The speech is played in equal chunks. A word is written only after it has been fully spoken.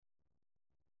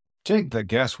Take the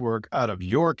guesswork out of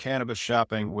your cannabis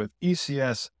shopping with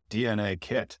ECS DNA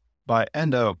Kit by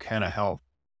Endo Canna Health.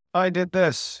 I did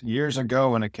this years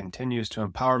ago, and it continues to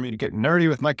empower me to get nerdy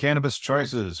with my cannabis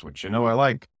choices, which you know I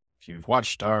like. If you've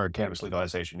watched our Cannabis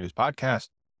Legalization News podcast,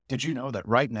 did you know that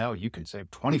right now you can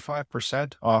save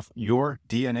 25% off your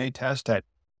DNA test at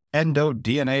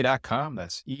endodna.com?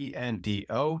 That's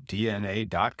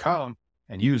ENDODNA.com,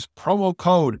 and use promo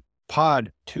code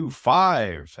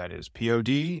POD25. That is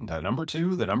POD, the number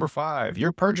 2, the number 5.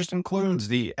 Your purchase includes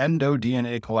the Endo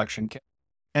DNA Collection Kit,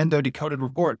 Endo Decoded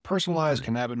Report, personalized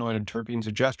cannabinoid and terpene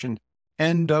suggestion,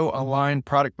 Endo Aligned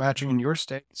product matching in your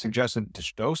state, suggested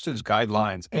dosage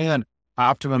guidelines, and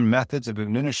optimum methods of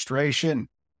administration.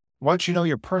 Once you know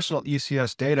your personal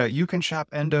ECS data, you can shop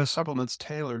Endo supplements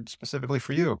tailored specifically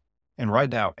for you. And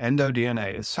right now, Endo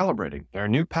DNA is celebrating their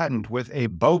new patent with a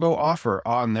BOGO offer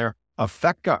on their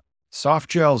Affeca soft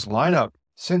gels lineup.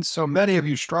 Since so many of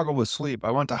you struggle with sleep,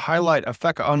 I want to highlight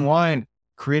Affeca Unwind,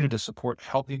 created to support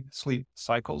healthy sleep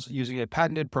cycles using a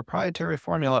patented proprietary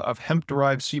formula of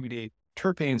hemp-derived CBD,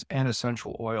 terpenes, and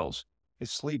essential oils. If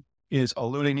sleep is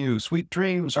eluding you, sweet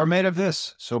dreams are made of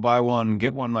this. So buy one,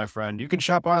 get one, my friend. You can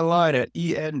shop online at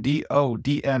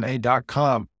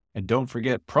endodna.com. And don't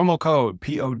forget promo code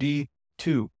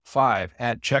POD25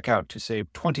 at checkout to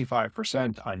save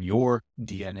 25% on your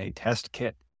DNA test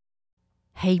kit.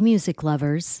 Hey, music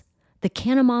lovers. The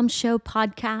Canna Mom Show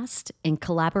podcast, in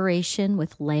collaboration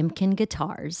with Lambkin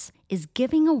Guitars, is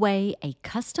giving away a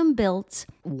custom-built,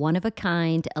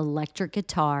 one-of-a-kind electric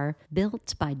guitar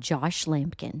built by Josh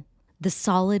Lambkin. The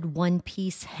solid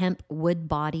one-piece hemp wood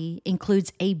body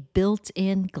includes a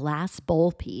built-in glass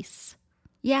bowl piece.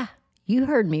 Yeah, you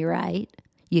heard me right.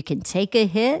 You can take a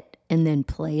hit and then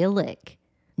play a lick.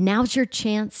 Now's your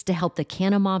chance to help the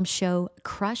Canna Mom Show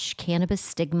crush cannabis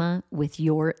stigma with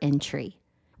your entry.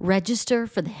 Register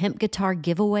for the hemp guitar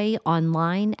giveaway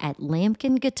online at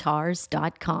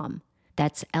lambkinguitars.com.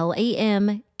 That's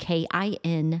LAMKIN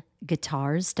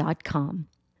guitars.com.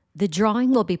 The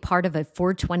drawing will be part of a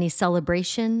 420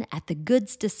 celebration at the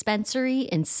Goods Dispensary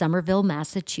in Somerville,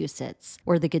 Massachusetts,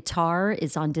 where the guitar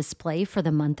is on display for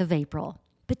the month of April.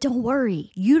 But don't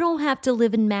worry, you don't have to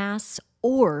live in Mass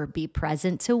or be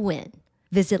present to win.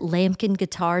 Visit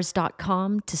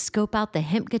lambkinguitars.com to scope out the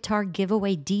hemp guitar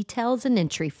giveaway details and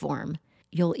entry form.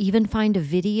 You'll even find a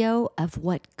video of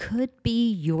what could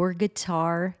be your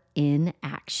guitar in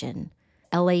action.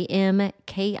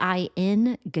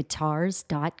 LAMKIN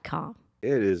guitars.com.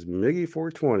 It is Miggy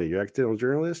 420, your accidental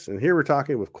journalist, and here we're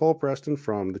talking with Cole Preston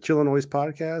from the Chillinois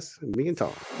podcast, Me and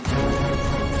Tom.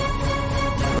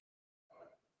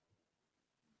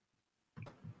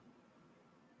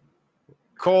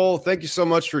 Cole, thank you so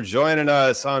much for joining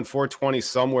us on 420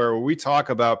 Somewhere, where we talk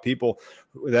about people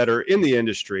that are in the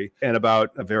industry and about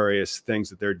various things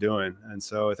that they're doing. And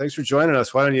so thanks for joining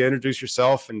us. Why don't you introduce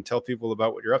yourself and tell people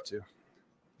about what you're up to?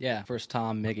 Yeah, first,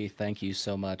 Tom, Miggy, thank you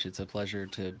so much. It's a pleasure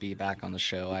to be back on the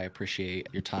show. I appreciate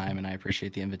your time and I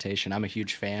appreciate the invitation. I'm a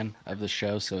huge fan of the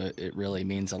show, so it really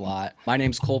means a lot. My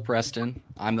name's Cole Preston.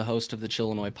 I'm the host of the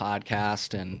Chillinois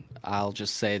podcast, and I'll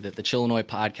just say that the Chillinois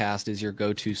podcast is your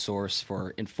go-to source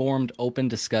for informed, open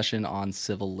discussion on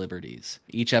civil liberties.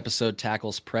 Each episode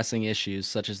tackles pressing issues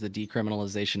such as the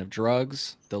decriminalization of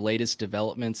drugs, the latest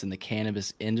developments in the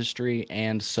cannabis industry,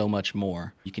 and so much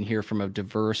more. You can hear from a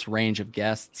diverse range of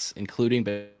guests, including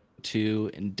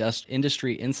to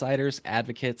industry insiders,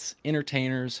 advocates,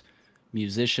 entertainers,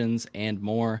 musicians, and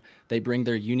more. They bring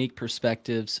their unique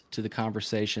perspectives to the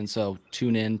conversation, so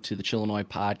tune in to the Chillinois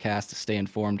podcast to stay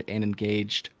informed and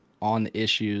engaged on the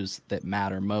issues that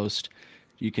matter most.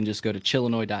 You can just go to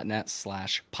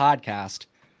chillinois.net/podcast,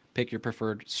 pick your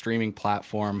preferred streaming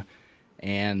platform,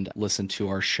 and listen to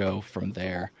our show from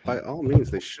there. By all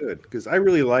means, they should, because I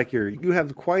really like you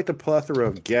have quite the plethora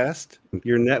of guests.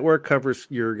 Your network covers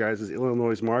your guys'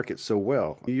 Illinois market so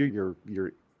well. Your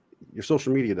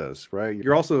social media does, right?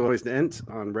 You're also always the Ent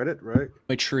on Reddit, right?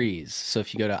 Trees. So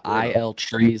if you go to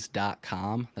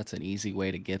iltrees.com, that's an easy way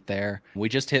to get there. We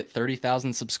just hit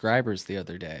 30,000 subscribers the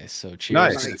other day. So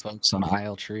cheers to folks on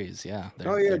IL Trees. Yeah.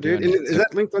 Oh, yeah, dude. Is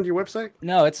that linked on your website?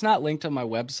 No, it's not linked on my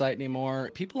website anymore.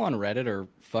 People on Reddit are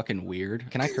fucking weird.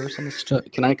 Can I curse on this?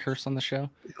 Can I curse on the show?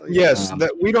 Yes,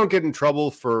 that we don't get in trouble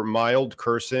for mild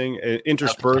cursing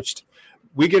interspersed. Okay.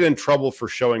 We get in trouble for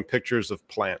showing pictures of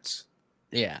plants.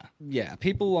 Yeah.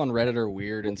 People on Reddit are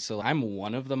weird. And so I'm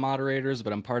one of the moderators,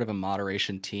 but I'm part of a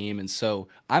moderation team. And so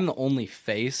I'm the only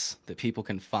face that people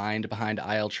can find behind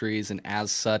IL Trees. And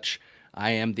as such,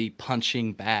 I am the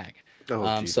punching bag. So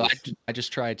I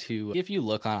just try to, if you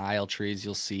look on IL Trees,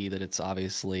 you'll see that it's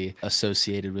obviously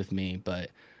associated with me.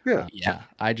 But Yeah,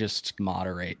 I just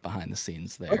moderate behind the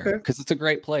scenes there Okay. because it's a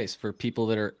great place for people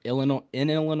that are in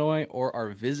Illinois or are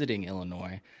visiting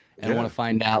Illinois and want to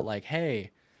find out like,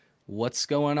 hey, what's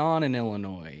going on in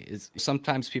Illinois? Is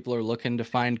sometimes people are looking to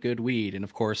find good weed, and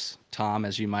of course, Tom,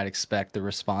 as you might expect, the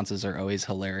responses are always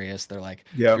hilarious. They're like,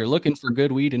 if you're looking for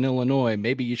good weed in Illinois,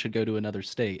 maybe you should go to another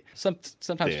state.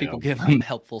 Sometimes people give them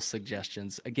helpful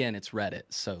suggestions. Again, it's Reddit,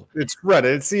 so it's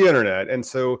Reddit, it's the internet, and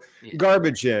so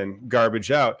garbage in,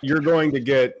 garbage out. You're going to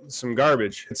get some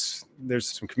garbage. There's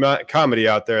some comedy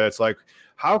out there that's like,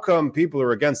 how come people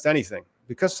are against anything?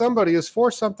 Because somebody is for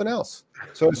something else.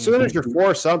 So as soon as you're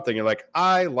for something, you're like,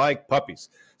 I like puppies.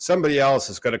 Somebody else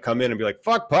is going to come in and be like,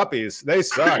 fuck puppies. They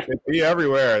suck. They pee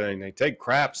everywhere. And they take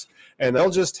craps. And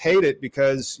they'll just hate it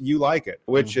because you like it,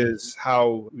 which is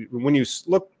how, when you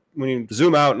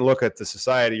zoom out and look at the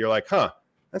society, you're like, huh,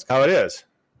 that's how it is.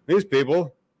 These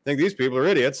people think these people are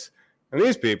idiots. And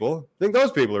these people think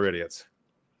those people are idiots.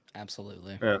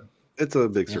 Absolutely. Yeah. It's a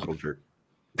big circle jerk.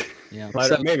 Yeah,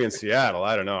 maybe in Seattle,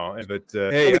 I don't know. But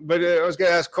I was going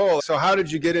to ask Cole. So, how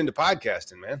did you get into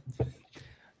podcasting, man?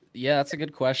 Yeah, that's a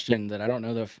good question that I don't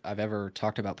know if I've ever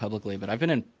talked about publicly. But I've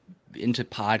been into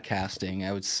podcasting.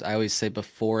 I always say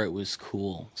before it was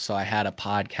cool. So I had a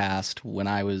podcast when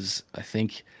I was, I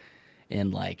think,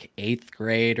 in like 8th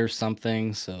grade or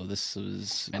something. So this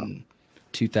was in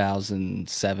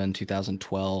 2007,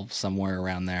 2012, somewhere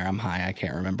around there. I'm high. I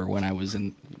can't remember when I was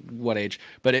in what age,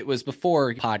 but it was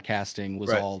before podcasting was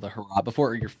all the hurrah.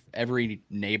 Before every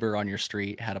neighbor on your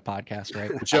street had a podcast,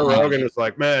 right? Joe Rogan was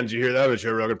like, man, did you hear that was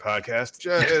Joe Rogan podcast?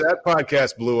 That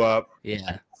podcast blew up.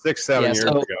 Yeah. 6-7 years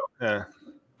ago. Yeah.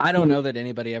 I don't know that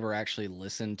anybody ever actually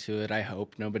listened to it. I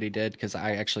hope nobody did, because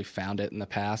I actually found it in the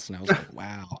past and I was like,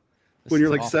 wow. When you're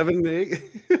like awful. 7,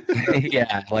 8?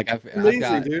 Yeah. Like I've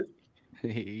got, dude.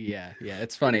 Yeah,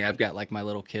 it's funny. I've got like my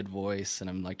little kid voice, and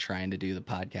I'm like trying to do the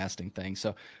podcasting thing.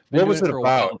 So, what was it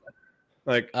about?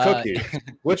 Like cookies.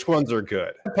 Which ones are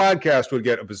good? The podcast would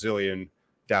get a bazillion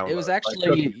downloads. It was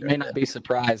actually, you may not be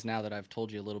surprised now that I've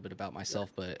told you a little bit about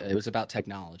myself, but it was about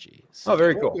technology. So,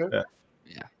 very cool.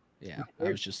 Yeah. I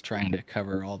was just trying to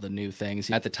cover all the new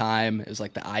things. At the time, it was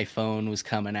like the iPhone was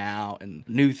coming out and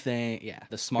new thing. Yeah,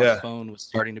 the smartphone was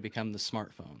starting to become the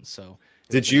smartphone. So.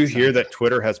 Did you hear that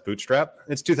Twitter has Bootstrap?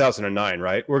 It's 2009,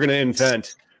 right? We're going to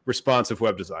invent responsive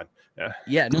web design.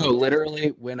 Yeah, no,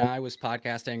 literally when I was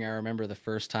podcasting, I remember the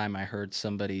first time I heard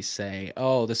somebody say,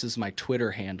 oh, this is my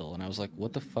Twitter handle. And I was like,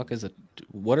 what the fuck is it?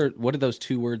 What do those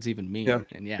two words even mean? Yeah.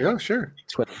 And yeah, sure.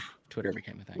 Twitter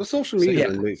became a thing. The social media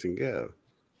is amazing. Yeah.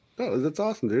 Oh, that's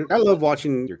awesome, dude. I love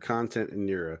watching your content and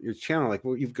your channel. Like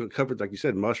what you've covered, like you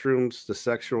said, mushrooms, the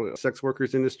sex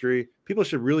workers industry. People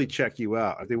should really check you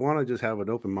out if they want to just have an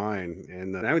open mind.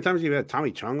 And how many times have you had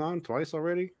Tommy Chung on? Twice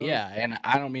already? Yeah, and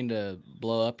I don't mean to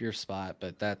blow up your spot,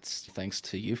 but that's thanks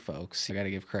to you folks. You got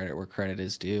to give credit where credit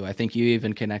is due. I think you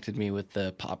even connected me with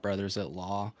the Pop Brothers at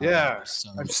Law. Yeah, so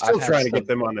I'm still trying to get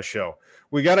them on the show.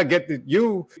 We got to get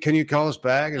you. Can you call us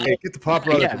back and get the Pop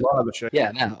Brothers on the show?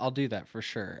 Yeah, no, I'll do that for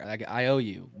sure. I owe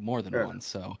you more than one.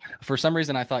 So for some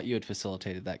reason, I thought you had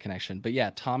facilitated that connection. But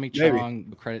yeah, Tommy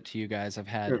Chong, credit to you guys. I've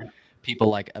had people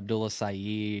like Abdullah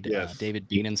Saeed, David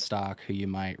Bienenstock, who you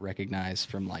might recognize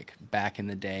from like back in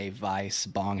the day, Vice,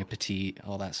 Bong Appetit,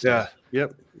 all that stuff. Yeah,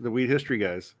 yep, the weed history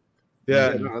guys.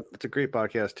 Yeah, no, it's a great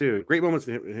podcast too. Great moments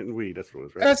in hitting weed. That's what it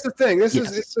was, right? That's the thing. This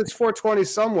is it's 420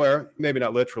 somewhere, maybe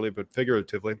not literally, but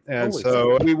figuratively. And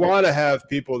so we want to have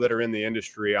people that are in the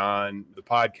industry on the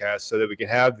podcast so that we can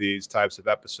have these types of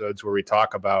episodes where we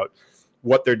talk about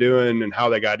what they're doing and how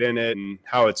they got in it and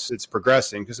how it's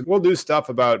progressing. Because we'll do stuff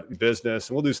about business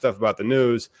and we'll do stuff about the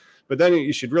news. But then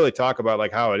you should really talk about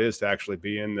like how it is to actually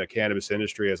be in the cannabis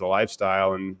industry as a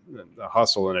lifestyle and a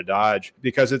hustle and a dodge,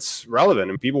 because it's relevant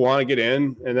and people want to get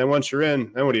in. And then once you're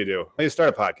in, then what do? You start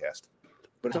a podcast.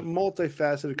 But it's a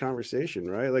multifaceted conversation,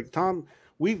 right? Like Tom,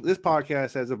 this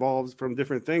podcast has evolved from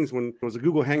different things. When it was a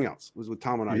Google Hangouts, was what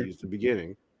Tom and I used at the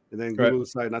beginning, and then Google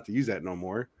decided not to use that no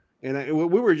more. And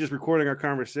we were just recording our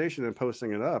conversation and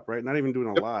posting it up, right? Not even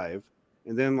doing a live.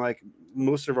 And then like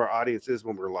most of our audience is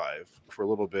when we're live for a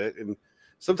little bit. And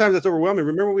sometimes it's overwhelming.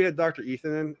 Remember we had Dr.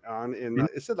 Ethan on and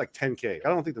it said like 10K. I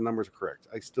don't think the numbers are correct.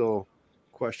 I still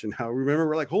question how. Remember,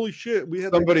 we're like, holy shit. We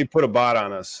had somebody put a bot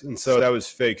on us. And so that was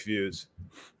fake views.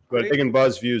 But they can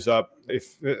buzz views up.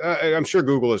 I'm sure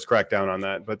Google has cracked down on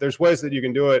that, but there's ways that you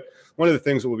can do it. One of the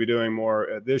things that we'll be doing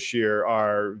more this year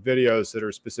are videos that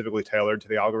are specifically tailored to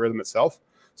the algorithm itself.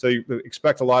 So you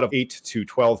expect a lot of 8 to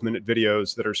 12 minute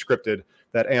videos that are scripted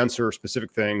that answer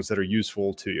specific things that are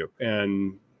useful to you.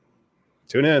 And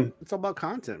Tune in. It's all about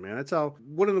content, man. That's how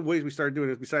one of the ways we started doing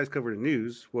it, besides covering the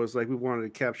news, was like we wanted to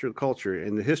capture the culture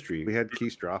and the history. We had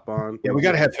Keith Strop on. Yeah, we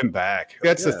got to have him back.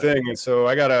 That's the thing. And so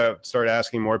I got to start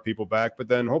asking more people back. But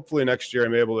then hopefully next year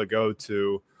I'm able to go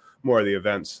to more of the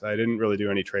events. I didn't really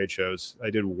do any trade shows. I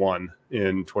did one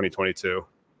in 2022,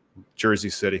 Jersey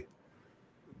City.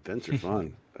 Events are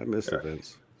fun. I miss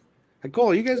events. Hey,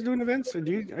 Cole, are you guys doing events? Are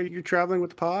you traveling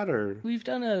with the pod, or? We've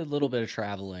done a little bit of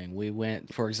traveling. We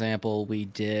went, for example, we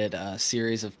did a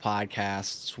series of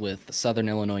podcasts with Southern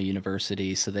Illinois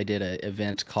University. So they did an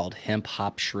event called Hemp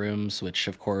Hop Shrooms, which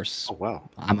of course, oh wow,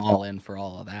 I'm all in for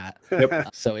all of that. Yep.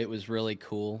 So it was really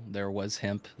cool. There was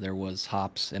hemp, there was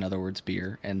hops, in other words,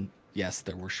 beer, and yes,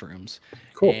 there were shrooms.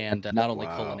 Cool. And not only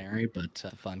culinary, but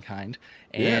fun kind.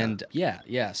 And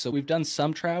yeah. So we've done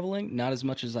some traveling, not as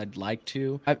much as I'd like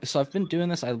to. So I've been doing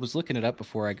this. I was looking it up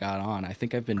before I got on. I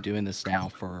think I've been doing this now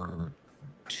for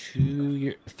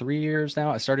 3 years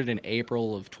now. I started in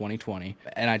April of 2020.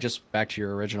 And I just, back to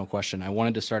your original question, I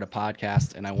wanted to start a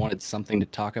podcast and I wanted something to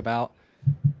talk about.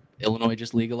 Illinois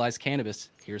just legalized cannabis.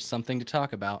 Here's something to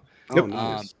talk about. Oh,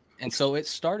 nice. And so it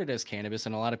started as cannabis,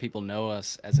 and a lot of people know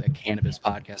us as a cannabis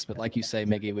podcast. But like you say,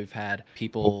 Miggy, we've had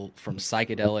people from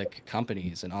psychedelic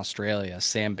companies in Australia,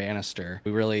 Sam Bannister.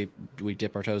 We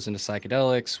dip our toes into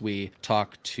psychedelics. We've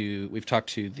talked to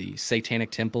the Satanic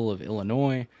Temple of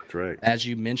Illinois. That's right. As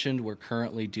you mentioned, we're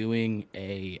currently doing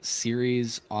a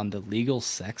series on the legal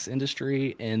sex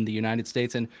industry in the United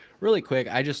States. And really quick,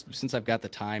 since I've got the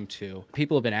time to,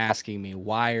 people have been asking me,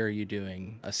 why are you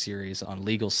doing a series on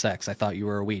legal sex? I thought you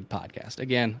were a weed podcast.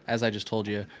 Again, as I just told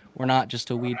you, we're not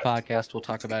just a weed podcast. We'll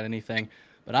talk about anything.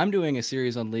 But I'm doing a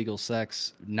series on legal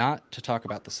sex, not to talk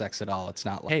about the sex at all. It's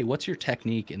not like, hey, what's your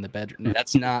technique in the bedroom? No,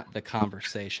 that's not the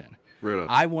conversation. Right.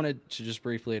 I wanted to just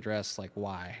briefly address like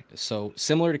why. So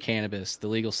similar to cannabis, the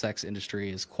legal sex industry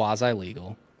is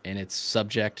quasi-legal. And it's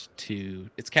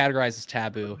categorized as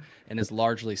taboo and is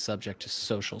largely subject to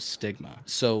social stigma.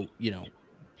 So,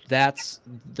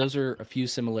 those are a few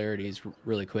similarities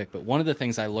really quick. But one of the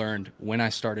things I learned when I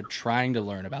started trying to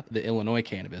learn about the Illinois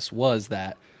cannabis was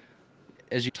that,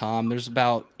 Tom, there's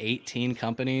about 18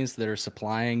 companies that are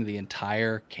supplying the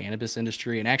entire cannabis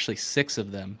industry. And actually 6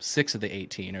 of the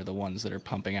 18 are the ones that are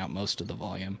pumping out most of the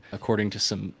volume, according to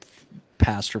some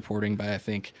past reporting by, I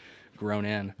think, Grown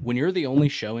In. When you're the only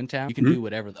show in town, you can do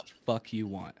whatever the fuck you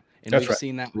want. And we've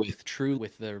seen that with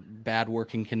the bad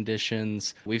working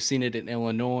conditions. We've seen it in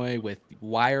Illinois with,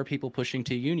 why are people pushing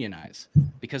to unionize?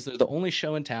 Because they're the only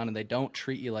show in town and they don't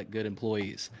treat you like good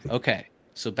employees. Okay.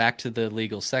 So back to the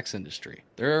legal sex industry.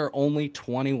 There are only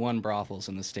 21 brothels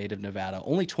in the state of Nevada.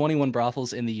 Only 21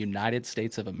 brothels in the United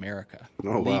States of America.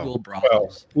 Oh, wow. Legal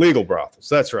brothels.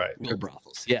 That's right. Legal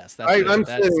brothels. Yes. I'm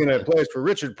sitting in a place where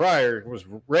Richard Pryor was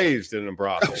raised in a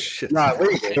brothel. Oh, shit. Not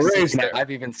legal. Raised there. I've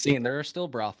even seen there are still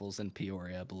brothels in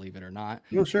Peoria, believe it or not.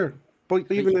 No, sure. But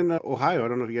even in Ohio, I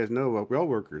don't know if you guys know about rail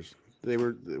workers.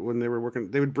 When they were working,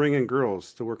 they would bring in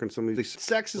girls to work on some of these.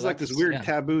 Sex is like this weird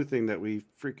taboo thing that we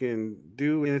freaking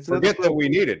do, and it's forget that we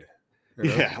need it.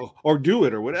 Yeah, or do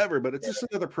it or whatever. But it's just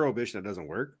another prohibition that doesn't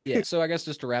work. Yeah. So I guess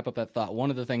just to wrap up that thought, one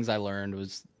of the things I learned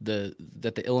was that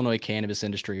the Illinois cannabis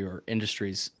industry, or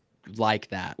industries like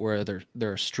that, where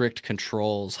there are strict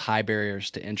controls, high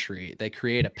barriers to entry, they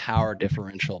create a power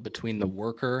differential between the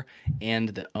worker and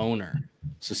the owner.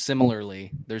 So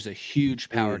similarly, there's a huge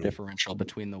power differential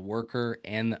between the worker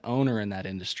and the owner in that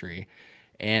industry.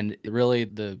 And really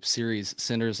the series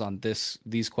centers on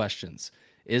these questions.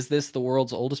 Is this the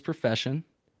world's oldest profession?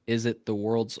 Is it the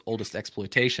world's oldest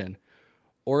exploitation?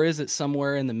 Or is it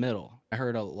somewhere in the middle? I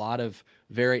heard a lot of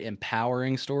very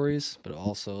empowering stories, but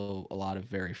also a lot of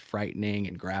very frightening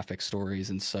and graphic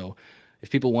stories. And so if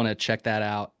people want to check that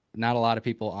out, not a lot of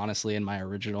people, honestly, in my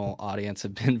original audience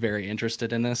have been very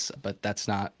interested in this, but that's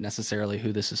not necessarily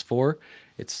who this is for.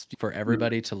 It's for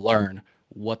everybody to learn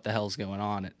what the hell's going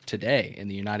on today in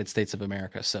the United States of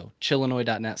America. So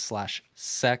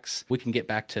chillinois.net/sex. We can get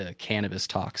back to cannabis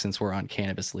talk since we're on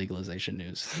cannabis legalization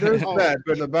news. There's that,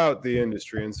 but about the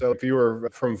industry. And so if you were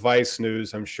from Vice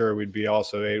News, I'm sure we'd be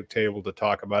also able to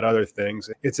talk about other things.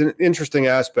 It's an interesting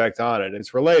aspect on it.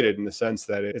 It's related in the sense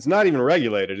that it's not even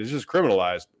regulated. It's just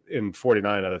criminalized in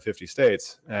 49 out of 50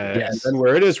 states. And then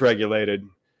where it is regulated,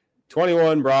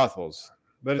 21 brothels.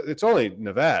 But it's only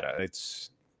Nevada.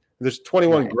 There's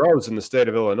 21 grows in the state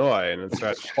of Illinois, and it's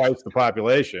got twice the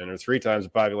population or 3 times the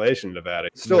population in Nevada.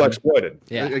 It's still exploited.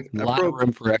 Yeah, a lot of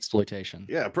room for exploitation.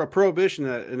 Yeah, prohibition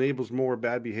that enables more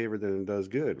bad behavior than it does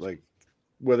good. Like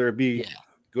whether it be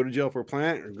go to jail for a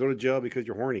plant or go to jail because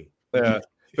you're horny. Yeah.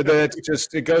 But then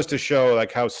it goes to show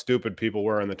like how stupid people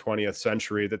were in the 20th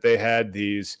century, that they had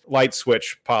these light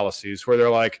switch policies where they're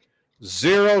like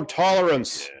zero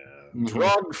tolerance,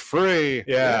 drug free.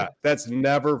 Yeah, that's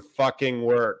never fucking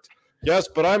worked. Yes,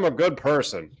 but I'm a good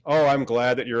person. Oh, I'm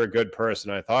glad that you're a good person.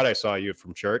 I thought I saw you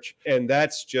from church. And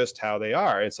that's just how they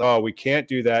are. It's, oh, we can't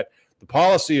do that. The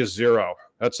policy is zero.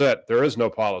 That's it. There is no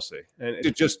policy. And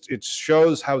it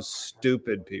shows how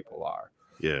stupid people are.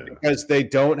 Yeah. Because they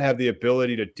don't have the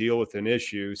ability to deal with an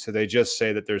issue. So they just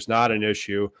say that there's not an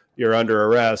issue. You're under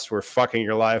arrest. We're fucking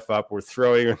your life up. We're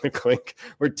throwing you in the clink.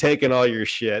 We're taking all your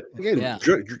shit. Again,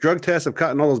 drug tests have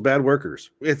caught all those bad workers.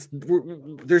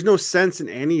 There's no sense in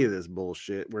any of this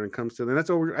bullshit when it comes to that. That's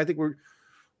what I think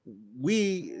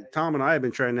Tom and I have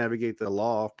been trying to navigate the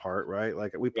law part, right?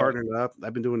 Like we partnered up.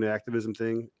 I've been doing the activism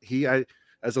thing.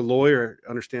 As a lawyer,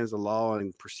 understands the law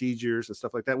and procedures and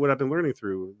stuff like that. What I've been learning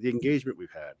through the engagement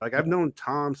we've had. Like I've known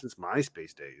Tom since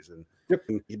MySpace days, and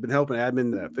he's been helping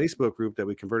admin that Facebook group that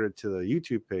we converted to the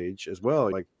YouTube page as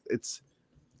well. Like it's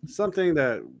something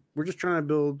that we're just trying to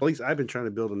build. At least I've been trying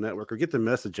to build a network or get the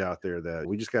message out there that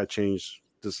we just got to change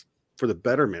this for the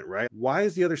betterment, right? Why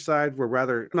is the other side?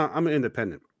 I'm an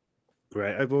independent,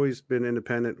 right? I've always been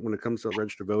independent when it comes to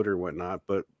registered voter and whatnot,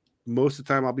 but most of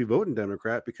the time I'll be voting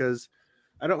Democrat because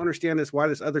I don't understand why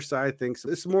this other side thinks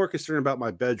it's more concerned about my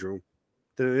bedroom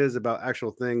than it is about actual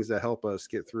things that help us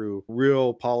get through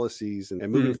real policies and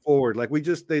moving forward. Like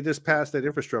they just passed that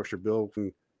infrastructure bill,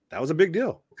 and that was a big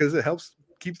deal because it helps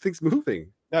keep things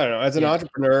moving. I don't know. As an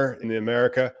entrepreneur in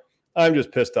America, I'm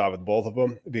just pissed off with both of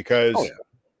them because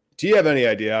do you have any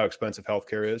idea how expensive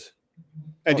healthcare is?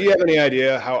 And do you have any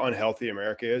idea how unhealthy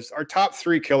America is? Our top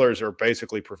 3 killers are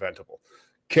basically preventable: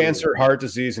 cancer, heart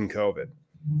disease, and COVID.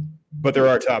 But there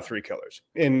are top 3 killers.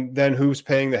 And then who's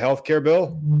paying the healthcare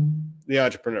bill? The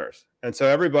entrepreneurs. And so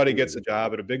everybody gets a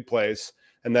job at a big place.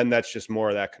 And then that's just more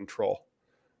of that control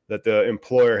that the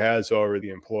employer has over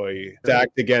the employee. It's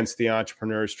act against the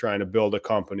entrepreneurs trying to build a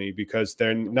company because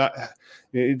they're not.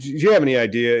 Do you have any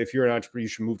idea if you're an entrepreneur, you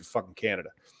should move to fucking Canada?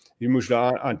 You move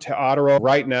to Ottawa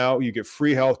right now, you get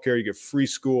free healthcare, you get free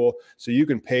school, so you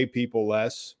can pay people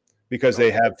less because they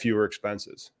have fewer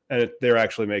expenses and they're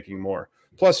actually making more.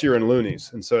 Plus you're in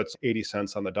loonies. And so it's 80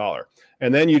 cents on the dollar.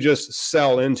 And then you just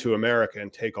sell into America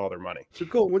and take all their money. So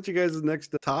cool. What's your guys'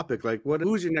 next topic? Like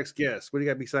who's your next guest? What do you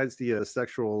got besides the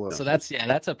sexual? So that's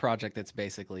a project that's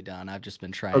basically done. I've just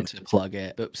been trying to plug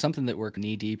it. But something that we're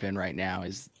knee deep in right now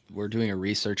is we're doing a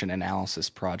research and analysis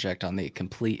project on the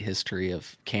complete history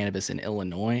of cannabis in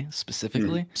Illinois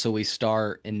specifically. So we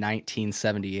start in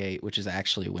 1978, which is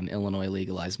actually when Illinois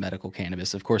legalized medical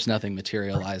cannabis. Of course, nothing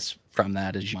materialized from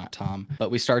that, as you want, Tom.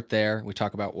 But we start there. We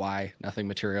talk about why nothing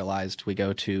materialized. We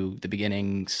go to the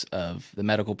beginnings of the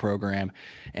medical program,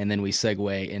 and then we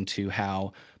segue into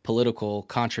how political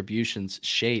contributions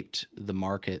shaped the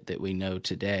market that we know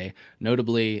today.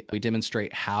 Notably, we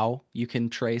demonstrate how you can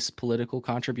trace political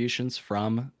contributions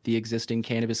from the existing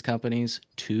cannabis companies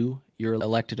to your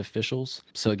elected officials.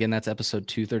 So again, that's episode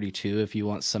 232 if you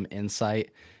want some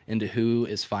insight into who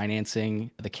is financing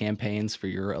the campaigns for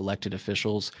your elected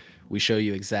officials. We show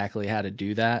you exactly how to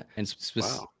do that. And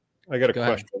wow. I got a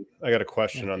question. I got a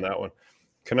question on that one.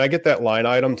 Can I get that line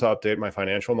item to update my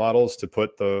financial models to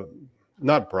put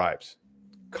not bribes,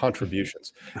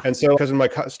 contributions? And so, because in my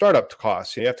startup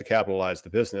costs, you have to capitalize the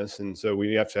business. And so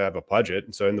we have to have a budget.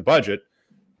 And so in the budget,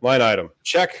 line item,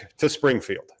 check to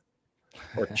Springfield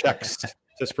or checks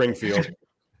to Springfield.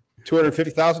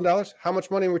 $250,000? How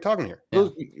much money are we talking here?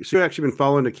 So you've actually been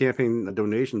following the campaign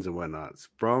donations and whatnot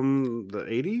from the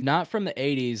 80s? Not from the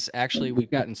 80s. Actually, we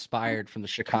got inspired from the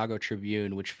Chicago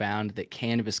Tribune, which found that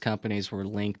cannabis companies were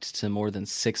linked to more than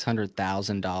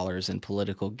 $600,000 in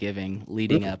political giving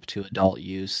leading up to adult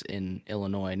use in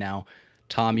Illinois. Now,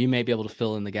 Tom, you may be able to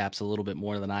fill in the gaps a little bit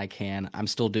more than I can. I'm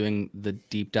still doing the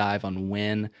deep dive on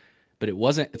when, but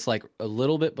it's like a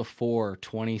little bit before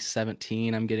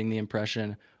 2017, I'm getting the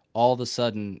impression. All of a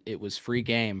sudden, it was free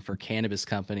game for cannabis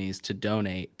companies to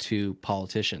donate to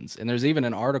politicians. And there's even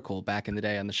an article back in the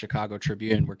day on the Chicago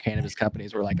Tribune where cannabis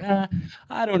companies were like,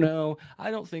 I don't know. I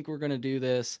don't think we're going to do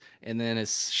this. And then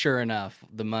sure enough,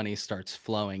 the money starts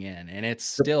flowing in. And it's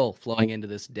still flowing into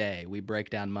this day. We break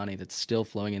down money that's still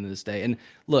flowing into this day. And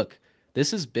look,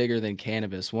 this is bigger than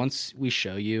cannabis. Once we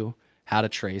show you how to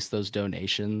trace those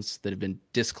donations that have been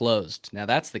disclosed. Now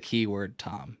that's the key word,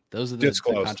 Tom. Those are the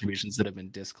contributions that have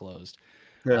been disclosed.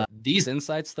 Yeah. These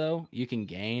insights, though, you can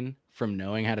gain from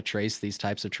knowing how to trace these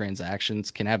types of transactions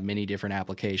can have many different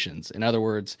applications. In other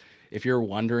words, if you're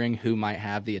wondering who might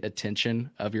have the attention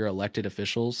of your elected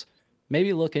officials,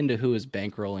 maybe look into who is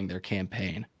bankrolling their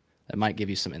campaign. That might give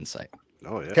you some insight.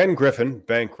 Oh, yeah. Ken Griffin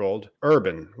bankrolled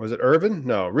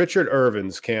Richard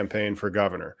Irvin's campaign for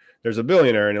governor. There's a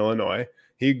billionaire in Illinois.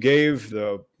 He gave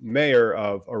the mayor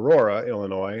of Aurora,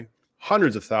 Illinois,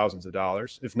 hundreds of thousands of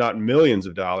dollars, if not millions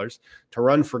of dollars, to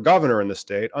run for governor in the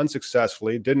state,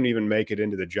 unsuccessfully, didn't even make it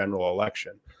into the general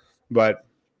election. But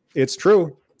it's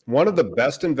true. One of the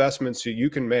best investments you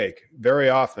can make very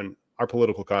often are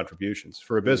political contributions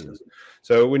for a business.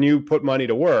 So when you put money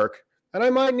to work, and I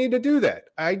might need to do that.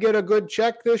 I get a good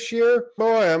check this year.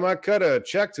 Boy, I might cut a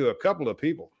check to a couple of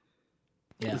people.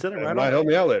 Yeah. Is that a It write-off? might help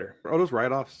me out later. Are those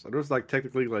write-offs? Are those like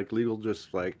technically like legal,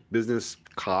 just like business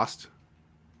cost?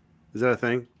 Is that a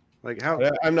thing? Like how?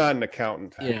 I'm not an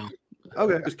accountant. Yeah.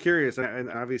 Okay, just curious.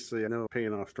 And obviously, I know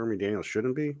paying off Stormy Daniels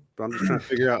shouldn't be, but I'm just trying to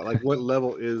figure out like what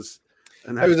level is.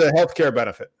 And It was a healthcare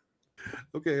benefit.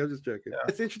 Okay, I'm just checking. Yeah.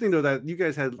 It's interesting though that you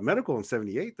guys had medical in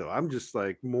 '78 though. I'm just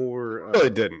like more. Really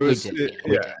didn't. It was,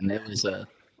 It was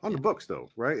on the books though,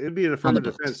 right? It'd be an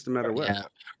affirmative defense no matter what. Yeah.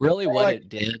 Really, what it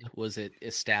did was it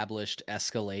established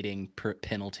escalating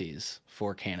penalties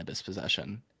for cannabis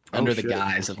possession under the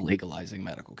guise of legalizing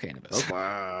medical cannabis. Oh,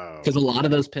 wow. Because a lot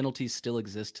of those penalties still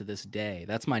exist to this day.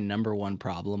 That's my number one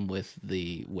problem with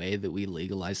the way that we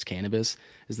legalized cannabis,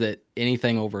 is that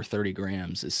anything over 30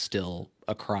 grams is still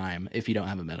a crime if you don't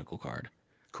have a medical card.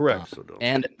 correct.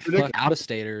 And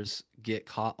out-of-staters get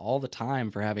caught all the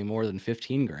time for having more than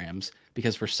 15 grams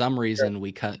because for some reason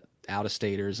we cut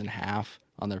out-of-staters in half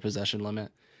on their possession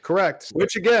limit. Correct.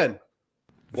 Which again,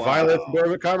 violates the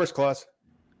Dormant Commerce Clause.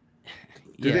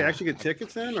 Did they actually get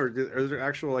tickets then, or are there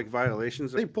actual like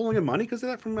violations? Are they pulling in money because of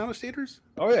that from out-of-staters?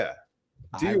 Oh yeah,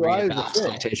 DUI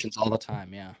citations all the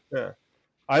time. Yeah. Yeah.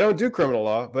 I don't do criminal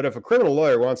law, but if a criminal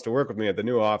lawyer wants to work with me at the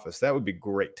new office, that would be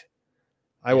great.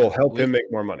 I will help him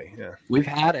make more money. Yeah. We've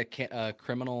had a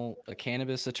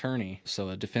cannabis attorney, so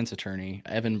a defense attorney,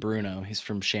 Evan Bruno. He's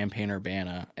from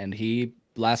Champaign-Urbana, and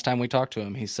last time we talked to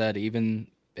him, he said and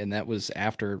that was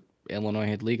after Illinois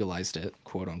had legalized it,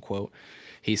 quote unquote.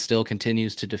 He still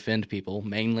continues to defend people,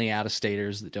 mainly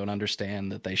out-of-staters that don't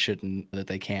understand that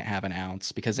they can't have an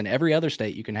ounce, because in every other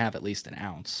state you can have at least an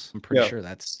ounce. I'm pretty sure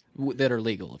that are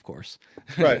legal, of course.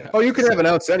 Right. Oh, you can have an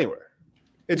ounce anywhere.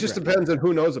 It just depends on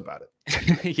who knows about it.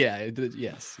 Yeah.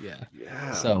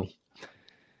 So,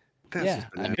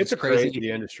 it's a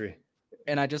crazy industry.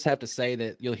 And I just have to say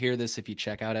that you'll hear this if you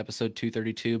check out episode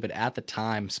 232. But at the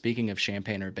time, speaking of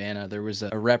Champaign-Urbana, there was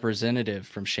a representative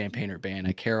from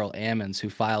Champaign-Urbana, Carol Ammons,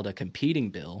 who filed a competing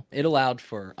bill. It allowed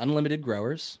for unlimited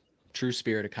growers, true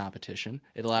spirit of competition.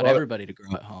 It allowed everybody to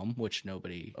grow at home, which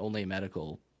only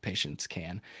medical patients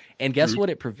can. And guess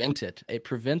what it prevented? It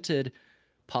prevented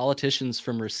politicians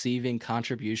from receiving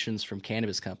contributions from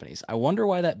cannabis companies. I wonder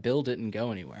why that bill didn't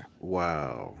go anywhere.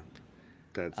 Wow.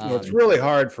 It's really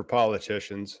hard for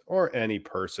politicians or any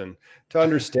person to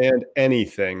understand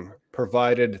anything,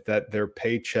 provided that their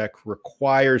paycheck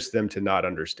requires them to not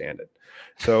understand it.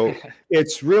 So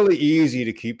it's really easy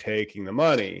to keep taking the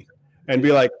money and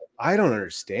be like, I don't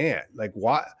understand. Like,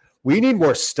 why? We need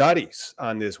more studies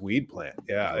on this weed plant.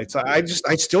 Yeah,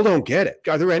 I still don't get it.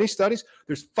 Are there any studies?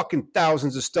 There's fucking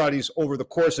thousands of studies over the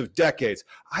course of decades.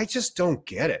 I just don't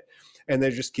get it. And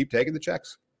they just keep taking the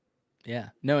checks. Yeah.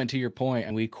 No, and to your point,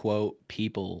 and we quote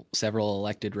several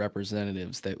elected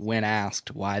representatives that when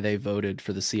asked why they voted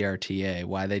for the CRTA,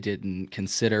 why they didn't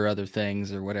consider other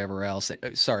things or whatever else.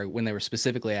 When they were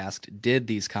specifically asked, did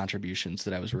these contributions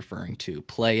that I was referring to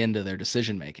play into their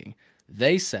decision making?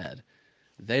 They said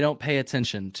they don't pay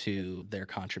attention to their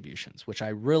contributions, which I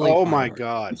really Oh my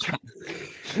God.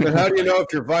 But how do you know if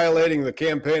you're violating the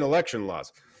campaign election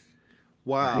laws?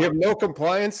 Wow. You have no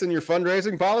compliance in your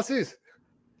fundraising policies?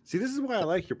 See, this is why I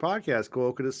like your podcast,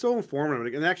 Cole, because it's so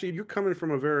informative. And actually, you're coming from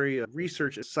a very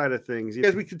research side of things.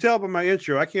 As we can tell by my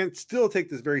intro, I can't still take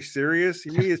this very serious.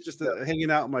 For me, it's just hanging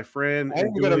out with my friend.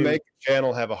 I'm going to make the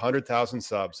channel have 100,000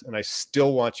 subs, and I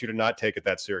still want you to not take it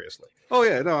that seriously. Oh,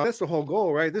 yeah. No, that's the whole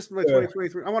goal, right? This is my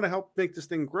 2023. I want to help make this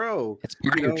thing grow. It's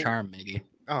part of your charm, Miggy.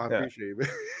 Oh, I appreciate it.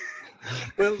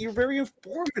 But you're very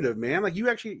informative, man. Like you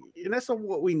actually, and that's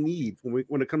what we need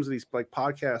when it comes to these like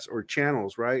podcasts or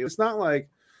channels, right? It's not like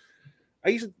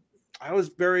the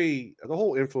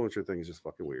whole influencer thing is just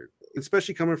fucking weird,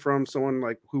 especially coming from someone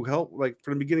like who helped like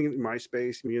from the beginning in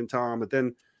MySpace, me and Tom. But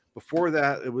then before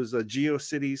that, it was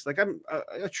GeoCities. Like I'm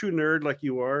a true nerd like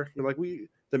you are. You're like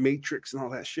the Matrix and all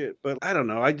that shit. But I don't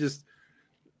know.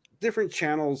 Different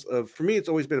channels for me, it's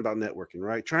always been about networking,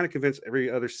 right? Trying to convince every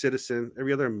other citizen,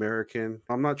 every other American.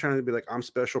 I'm not trying to be like, I'm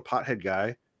special pothead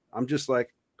guy. I'm just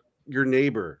like, your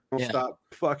neighbor. Don't stop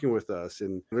fucking with us.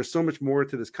 And there's so much more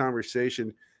to this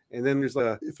conversation. And then there's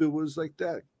like, if it was like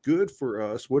that good for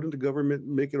us, wouldn't the government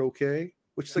make it okay?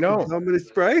 Which is like No. the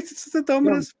dumbest, right? It's the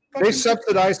dumbest. They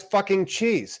subsidize fucking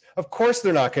cheese. Of course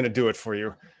they're not going to do it for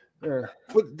you.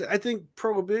 But I think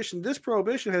this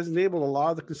prohibition has enabled a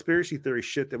lot of the conspiracy theory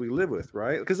shit that we live with,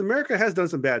 right? Because America has done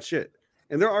some bad shit.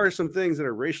 And there are some things that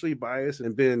are racially biased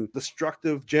and been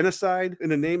destructive genocide in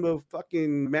the name of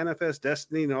fucking manifest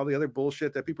destiny and all the other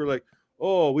bullshit that people are like,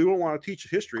 oh, we won't want to teach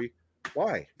history.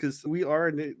 Why? Because we are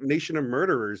a nation of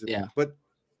murderers. Yeah. But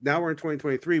now we're in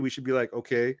 2023. We should be like,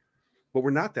 okay, but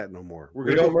we're not that no more.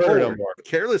 We don't murder no more.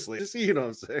 Carelessly. You know what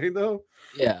I'm saying, though?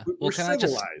 Yeah. We're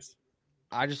civilized.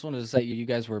 I just wanted to say, you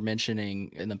guys were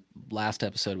mentioning in the last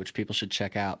episode, which people should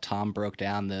check out, Tom broke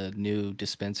down the new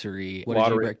dispensary. What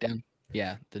did you break down?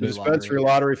 Yeah, the new dispensary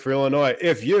lottery for Illinois.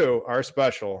 If you are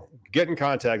special, get in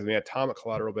contact with me at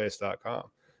tom@collateralbase.com.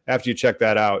 After you check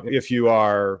that out, if you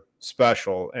are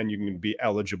special and you can be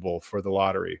eligible for the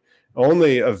lottery,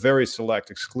 only a very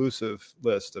select exclusive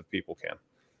list of people can.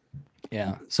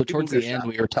 Yeah. So towards the end,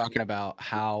 we were talking about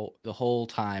how the whole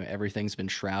time everything's been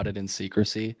shrouded in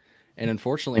secrecy. And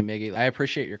unfortunately, Miggy, I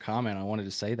appreciate your comment. I wanted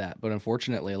to say that. But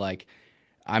unfortunately, like,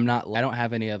 I don't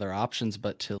have any other options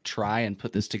but to try and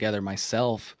put this together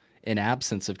myself in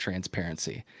absence of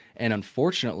transparency. And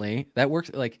unfortunately, that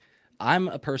works. Like, I'm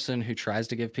a person who tries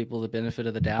to give people the benefit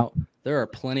of the doubt. There are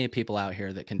plenty of people out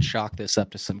here that can chalk this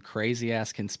up to some crazy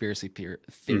ass conspiracy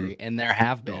theory. And there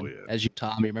have been, as you,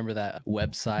 Tom, you remember that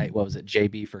website, what was it?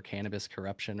 JB for Cannabis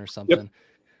Corruption or something. Yep.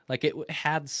 Like, it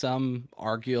had some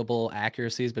arguable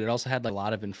accuracies, but it also had like a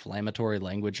lot of inflammatory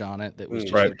language on it that was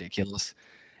just ridiculous.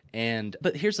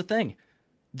 But here's the thing.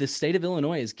 The state of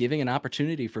Illinois is giving an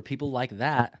opportunity for people like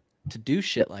that to do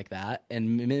shit like that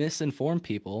and misinform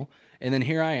people. And then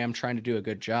here I am trying to do a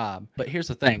good job. But here's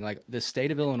the thing, like, the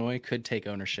state of Illinois could take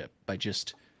ownership by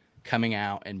just coming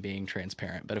out and being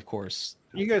transparent. But of course,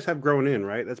 you guys have grown in,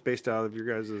 right? That's based out of your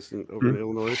guys' over in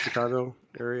Illinois, Chicago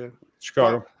area.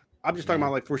 Chicago. I'm just talking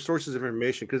about like for sources of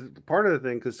information, because part of the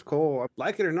thing, because Cole,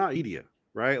 like it or not, media,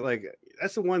 right? Like,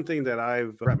 that's the one thing that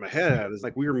I've wrapped my head at is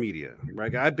like, we're media,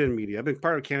 right? I've been media. I've been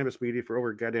part of cannabis media for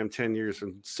over goddamn 10 years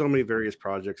from so many various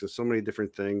projects and so many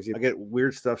different things. I get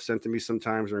weird stuff sent to me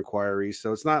sometimes or inquiries.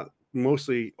 So it's not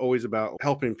mostly always about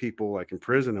helping people like in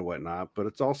prison and whatnot, but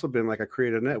it's also been like a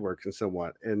creative network and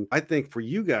somewhat. And I think for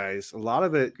you guys, a lot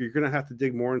of it, you're going to have to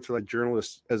dig more into like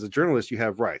journalists. As a journalist, you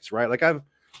have rights, right? Like, I've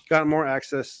gotten more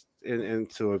access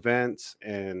into events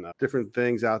and different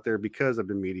things out there because I've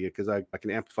been media, because I can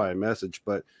amplify a message.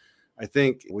 But I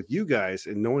think with you guys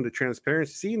and knowing the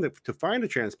transparency, seeing that to find the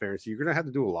transparency, you're going to have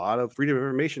to do a lot of Freedom of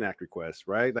Information Act requests,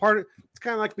 right? It's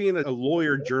kind of like being a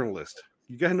lawyer journalist.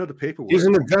 You got to know the paperwork. He's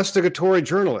an investigatory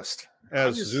journalist,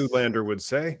 as Zoolander would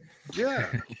say. Yeah.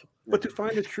 But to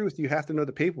find the truth, you have to know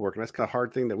the paperwork. And that's kind of a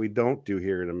hard thing that we don't do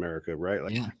here in America, right?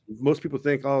 Like, most people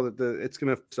think, that it's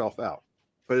going to self out,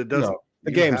 but it doesn't. No. The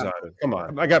game's on. Come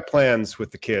on. I got plans with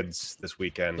the kids this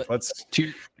weekend. Let's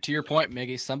to your point,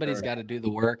 Miggy, somebody's got to do the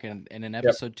work. And in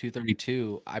episode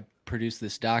 232, I produced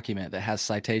this document that has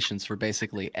citations for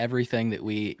basically everything that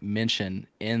we mention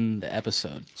in the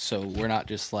episode. So we're not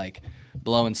just like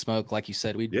blowing smoke. Like you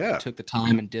said, we took the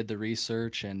time and did the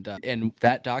research. And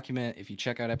that document, if you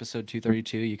check out episode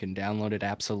 232, you can download it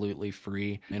absolutely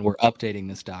free. And we're updating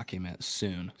this document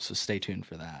soon. So stay tuned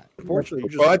for that. Unfortunately,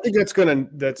 I think that's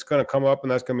gonna come up, and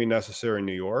that's gonna be necessary in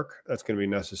New York. That's gonna be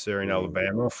necessary in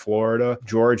Alabama, Florida,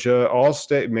 Georgia, all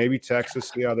state, maybe Texas.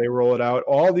 See how they roll it out.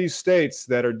 All these states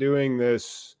that are doing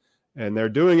this, and they're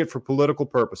doing it for political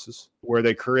purposes, where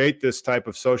they create this type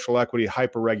of social equity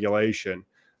hyper-regulation.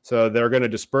 So they're going to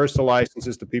disperse the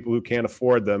licenses to people who can't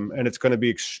afford them, and it's going to be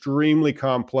extremely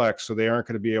complex. So they aren't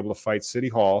going to be able to fight City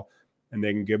Hall, and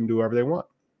they can give them to whoever they want.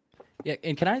 Yeah,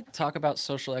 and can I talk about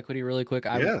social equity really quick?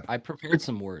 I prepared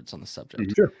some words on the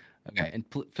subject. Sure. Okay, and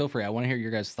feel free. I want to hear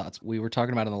your guys' thoughts. We were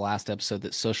talking about in the last episode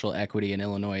that social equity in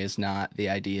Illinois is not the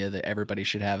idea that everybody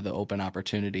should have the open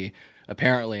opportunity.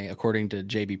 Apparently, according to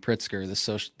J.B. Pritzker,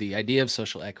 the idea of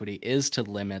social equity is to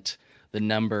limit the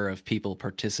number of people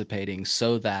participating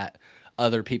so that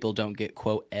other people don't get,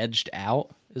 quote, edged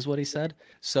out, is what he said.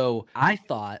 So I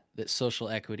thought that social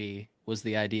equity was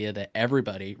the idea that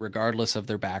everybody, regardless of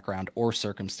their background or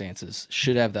circumstances,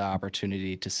 should have the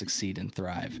opportunity to succeed and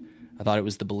thrive. I thought it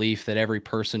was the belief that every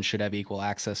person should have equal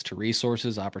access to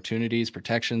resources, opportunities,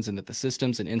 protections, and that the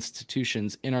systems and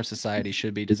institutions in our society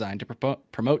should be designed to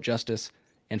promote justice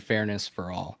and fairness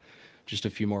for all. Just a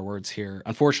few more words here.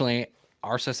 Unfortunately,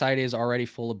 Our society is already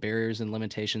full of barriers and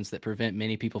limitations that prevent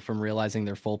many people from realizing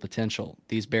their full potential.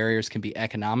 These barriers can be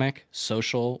economic,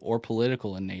 social, or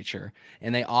political in nature,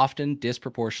 and they often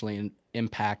disproportionately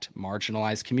impact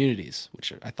marginalized communities,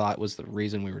 which I thought was the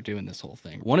reason we were doing this whole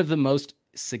thing. One of the most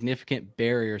significant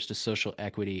barriers to social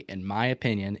equity, in my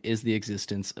opinion, is the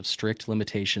existence of strict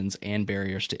limitations and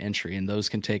barriers to entry, and those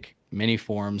can take many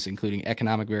forms, including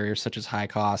economic barriers such as high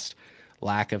cost,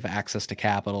 lack of access to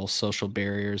capital, social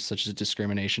barriers such as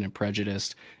discrimination and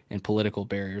prejudice, and political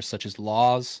barriers such as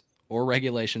laws or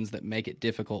regulations that make it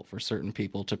difficult for certain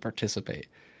people to participate.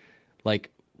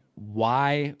 Like,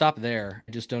 why stop there?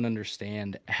 I just don't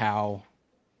understand how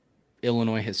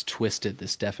Illinois has twisted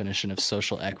this definition of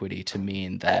social equity to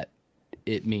mean that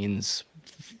it means,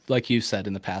 like you said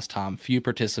in the past, Tom, few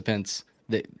participants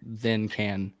that then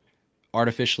can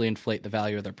artificially inflate the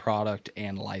value of their product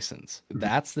and license.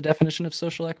 That's the definition of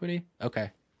social equity?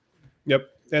 Okay. Yep.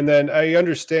 And then I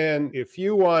understand if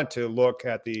you want to look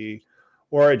at the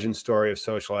origin story of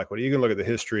social equity, you can look at the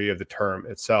history of the term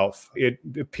itself. It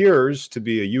appears to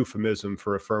be a euphemism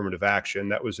for affirmative action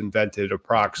that was invented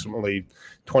approximately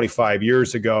 25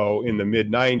 years ago in the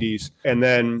mid 90s. And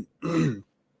then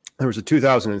there was a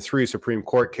 2003 Supreme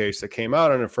Court case that came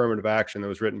out on affirmative action that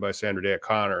was written by Sandra Day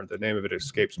O'Connor. The name of it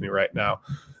escapes me right now.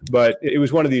 But it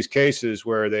was one of these cases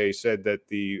where they said that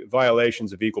the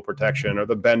violations of equal protection or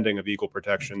the bending of equal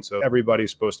protection, so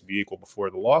everybody's supposed to be equal before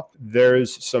the law.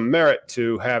 There's some merit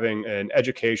to having an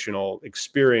educational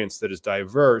experience that is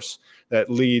diverse, that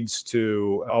leads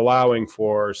to allowing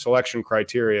for selection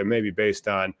criteria, maybe based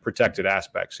on protected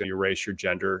aspects of your race, your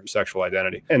gender, your sexual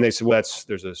identity. And they said, well,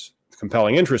 there's this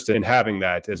compelling interest in having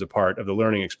that as a part of the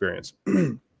learning experience.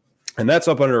 And that's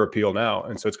up under appeal now.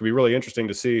 And so it's going to be really interesting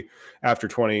to see after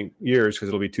 20 years, because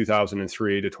it'll be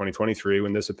 2003 to 2023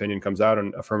 when this opinion comes out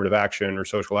on affirmative action or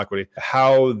social equity,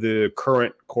 how the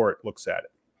current court looks at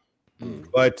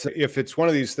it. But if it's one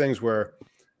of these things where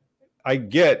I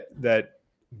get that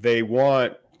they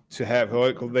want to have,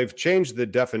 they've changed the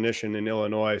definition in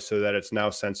Illinois so that it's now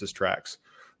census tracts.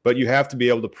 But you have to be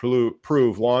able to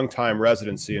prove long-time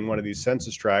residency in one of these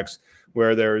census tracts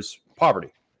where there's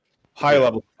poverty, high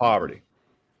level of poverty.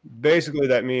 Basically,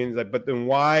 that means that, but then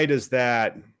why does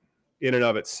that in and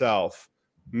of itself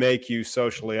make you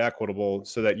socially equitable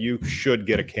so that you should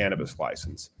get a cannabis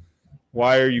license?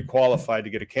 Why are you qualified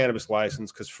to get a cannabis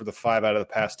license? Because for the 5 out of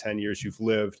the past 10 years, you've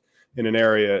lived in an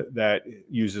area that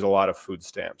uses a lot of food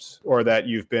stamps, or that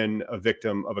you've been a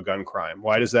victim of a gun crime.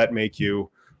 Why does that make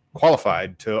you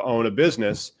qualified to own a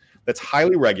business that's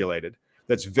highly regulated,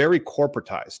 that's very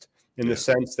corporatized in the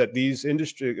sense that these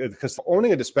industry, because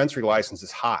owning a dispensary license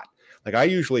is hot. Like, I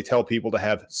usually tell people to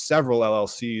have several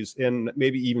LLCs and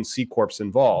maybe even C Corps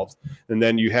involved. And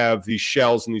then you have these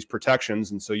shells and these protections.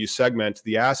 And so you segment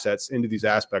the assets into these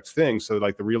aspects things. So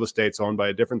like the real estate's owned by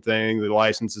a different thing. The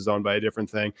license is owned by a different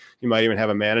thing. You might even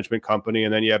have a management company.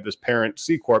 And then you have this parent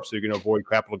C Corp, so you can avoid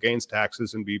capital gains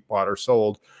taxes and be bought or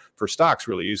sold for stocks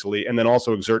really easily. And then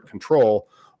also exert control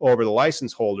over the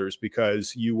license holders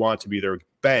because you want to be their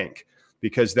bank.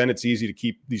 Because then it's easy to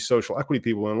keep these social equity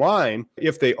people in line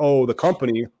if they owe the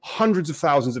company hundreds of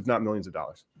thousands, if not millions of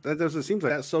dollars. That doesn't seem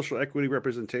like that social equity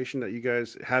representation that you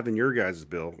guys have in your guys'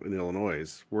 bill in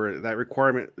Illinois, where that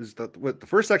requirement is the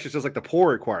first section is just like the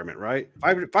poor requirement, right?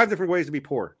 Five different ways to be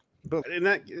poor. But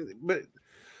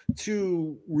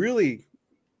to really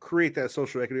create that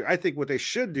social equity, I think what they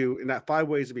should do in that 5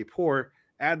 ways to be poor,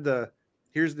 add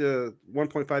here's the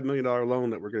 $1.5 million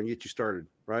loan that we're going to get you started,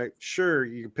 right? Sure,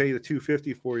 you can pay the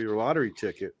 $250 for your lottery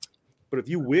ticket, but if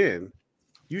you win,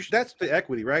 that's the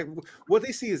equity, right? What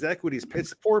they see as equity is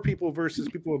it's poor people versus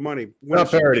people with money. Not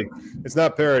parity. It's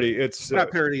not parity. It's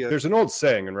not parity. There's an old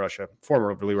saying in Russia,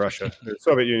 formerly Russia, the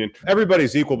Soviet Union.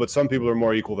 Everybody's equal, but some people are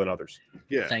more equal than others.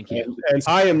 Yeah. Thank you. And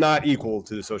I am not equal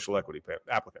to the social equity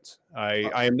applicants. I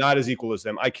am not as equal as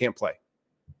them. I can't play.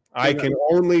 I can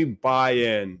only buy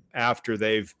in after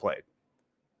they've played.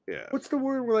 Yeah. What's the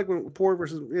word? We're like when poor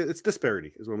versus it's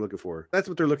disparity is what I'm looking for. That's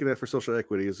what they're looking at for social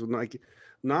equity. Is like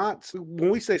not when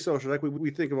we say social equity, we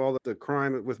think of all the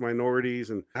crime with minorities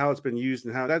and how it's been used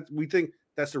and how that we think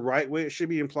that's the right way it should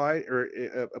be implied or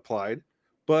applied.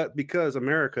 But because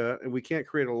America and we can't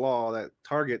create a law that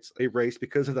targets a race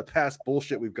because of the past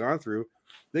bullshit we've gone through,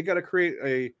 they got to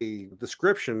create a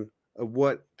description of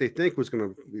what they think was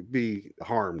going to be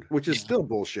harmed, which is still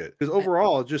bullshit. Because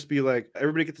overall, it'd just be like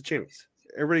everybody gets a chance.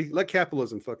 Everybody let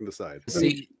capitalism fucking decide.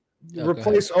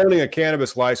 Replace owning a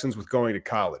cannabis license with going to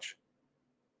college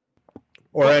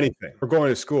or anything or going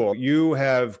to school. You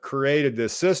have created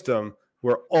this system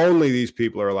where only these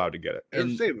people are allowed to get it.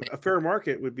 And a fair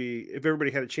market would be if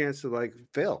everybody had a chance to like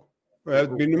fail. That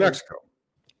would be New Mexico.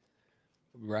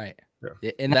 Right.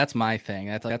 Yeah. And that's my thing.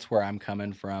 That's where I'm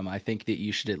coming from. I think that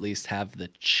you should at least have the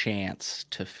chance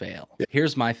to fail. Yeah.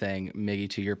 Here's my thing, Miggy,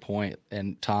 to your point,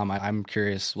 and Tom, I'm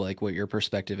curious like what your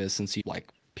perspective is, since you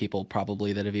like people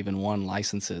probably that have even won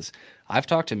licenses. I've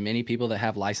talked to many people that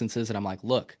have licenses, and I'm like,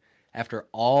 look, after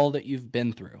all that you've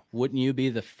been through, wouldn't you be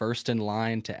the first in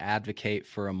line to advocate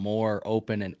for a more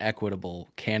open and equitable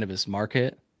cannabis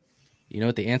market? You know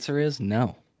what the answer is?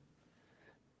 No.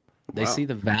 They see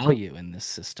the value in this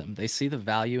system. They see the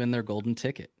value in their golden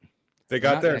ticket. They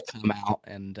got theirs. Come out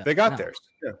and they got theirs.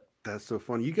 Yeah. That's so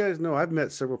fun. You guys know I've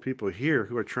met several people here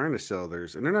who are trying to sell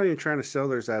theirs, and they're not even trying to sell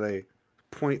theirs at a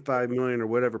 0.5 million or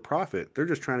whatever profit. They're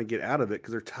just trying to get out of it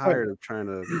because they're tired of trying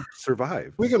to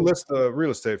survive. We could list the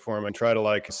real estate for them and try to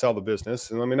like sell the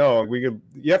business, and let me know.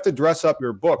 You have to dress up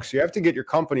your books. You have to get your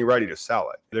company ready to sell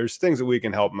it. There's things that we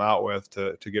can help them out with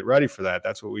to get ready for that.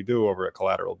 That's what we do over at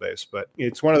Collateral Base. But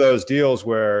it's one of those deals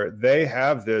where they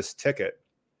have this ticket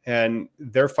and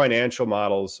their financial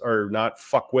models are not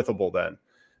fuck-withable then,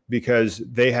 because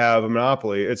they have a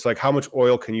monopoly. It's like, how much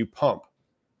oil can you pump?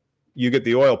 You get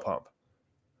the oil pump.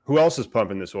 Who else is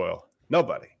pumping this oil?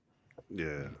 Nobody.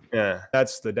 Yeah.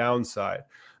 That's the downside.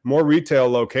 More retail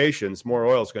locations, more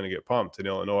oil is going to get pumped in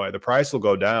Illinois. The price will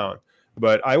go down,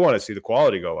 but I want to see the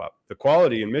quality go up. The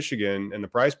quality in Michigan and the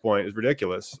price point is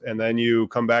ridiculous. And then you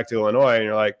come back to Illinois and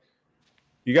you're like,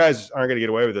 you guys aren't going to get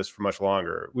away with this for much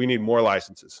longer. We need more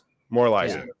licenses,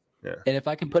 Yeah. And if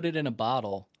I can put it in a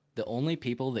bottle, the only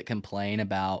people that complain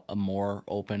about a more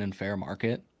open and fair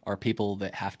market are people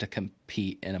that have to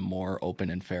compete in a more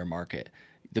open and fair market.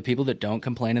 The people that don't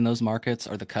complain in those markets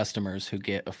are the customers who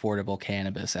get affordable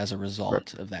cannabis as a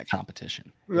result of that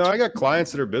competition. No, I got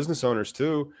clients that are business owners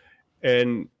too,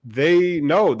 and they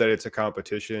know that it's a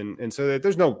competition, and so that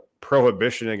there's no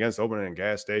prohibition against opening a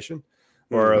gas station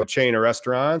or a chain of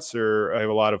restaurants. Or I have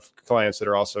a lot of clients that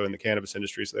are also in the cannabis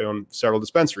industry, so they own several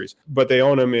dispensaries, but they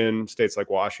own them in states like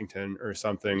Washington or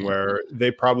something where they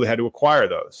probably had to acquire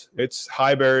those. It's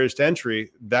high barriers to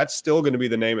entry. That's still going to be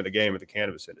the name of the game of the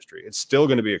cannabis industry. It's still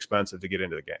going to be expensive to get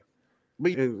into the game.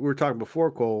 But we were talking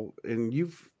before, Cole, and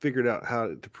you've figured out how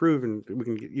to prove, and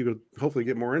you could hopefully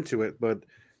get more into it, but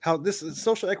how this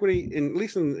social equity, at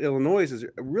least in Illinois, is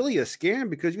really a scam,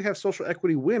 because you have social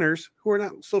equity winners who are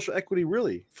not social equity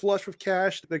really, flush with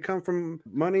cash. They come from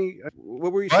money.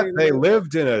 What were you saying? They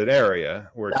lived in an area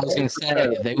where I was going to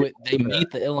say they meet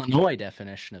the Illinois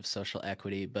definition of social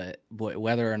equity, but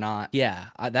whether or not,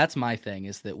 that's my thing,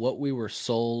 is that what we were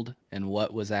sold and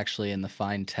what was actually in the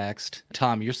fine text.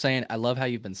 Tom, you're saying, I love how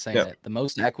you've been saying it. The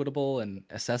most equitable and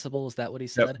accessible, is that what he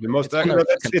said? The most equitable.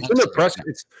 It's in the press.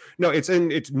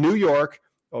 It's New York.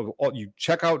 You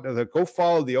check out, go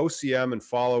follow the OCM and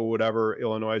follow whatever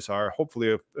Illinois are.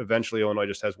 Hopefully, eventually, Illinois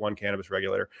just has one cannabis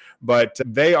regulator. But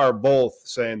they are both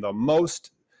saying the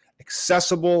most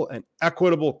accessible and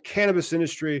equitable cannabis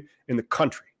industry in the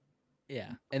country.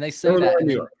 Yeah, and they say that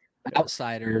New York.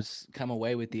 Outsiders come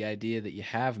away with the idea that you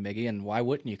have, Miggy, and why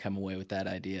wouldn't you come away with that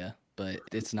idea? But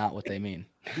it's not what they mean.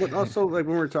 But also, like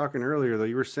when we were talking earlier, though,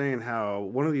 you were saying how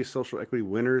one of these social equity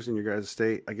winners in your guys'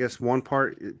 state, I guess one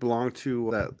part belonged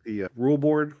to the rule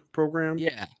board program.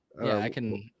 Yeah, I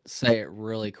can say it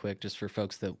really quick just for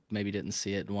folks that maybe didn't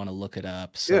see it and want to look it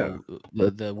up. So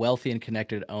the wealthy and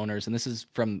connected owners, and this is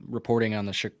from reporting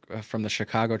on from the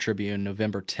Chicago Tribune,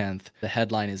 November 10th. The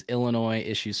headline is Illinois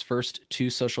issues first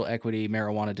 2 social equity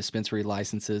marijuana dispensary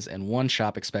licenses and 1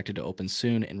 shop expected to open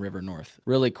soon in River North.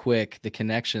 Really quick, the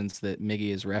connections that Miggy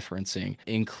is referencing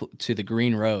to the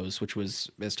Green Rose, which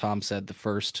was, as Tom said, the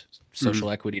first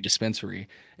social equity dispensary,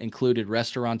 included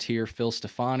restaurateur Phil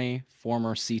Stefani,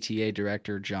 former CTA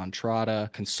director John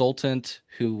Trotta, consultant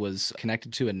who was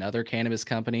connected to another cannabis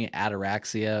company,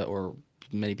 Ataraxia, or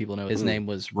many people know his name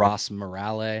was Ross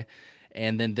Morale.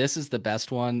 And then this is the best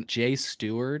one, Jay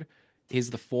Stewart. He's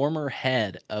the former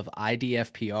head of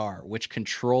IDFPR, which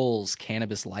controls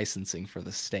cannabis licensing for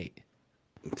the state.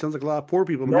 It sounds like a lot of poor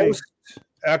people. Most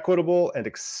equitable and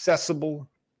accessible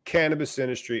cannabis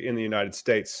industry in the United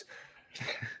States.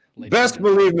 Best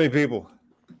believe me, people.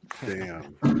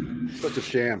 Damn. Such a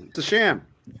sham. It's a sham.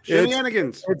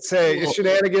 Shenanigans. It's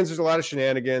shenanigans. There's a lot of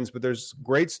shenanigans, but there's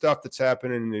great stuff that's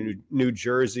happening in New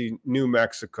Jersey, New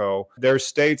Mexico. There's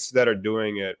states that are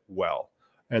doing it well,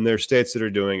 and there's states that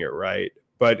are doing it right.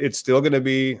 But it's still going to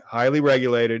be highly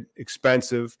regulated,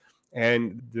 expensive,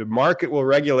 and the market will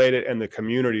regulate it and the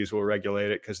communities will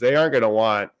regulate it, because they aren't going to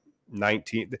want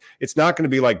 19. It's not going to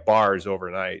be like bars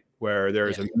overnight where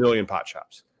there's a million pot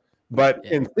shops. But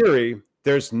in theory,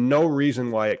 there's no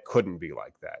reason why it couldn't be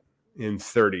like that in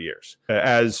 30 years.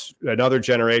 As another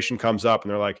generation comes up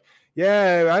and they're like,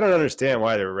 Yeah, I don't understand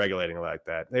why they were regulating it like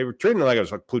that. They were treating it like it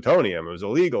was like plutonium. It was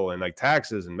illegal and like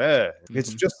taxes and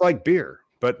It's just like beer,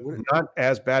 but not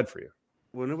as bad for you.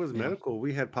 When it was medical,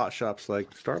 we had pot shops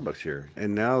like Starbucks here,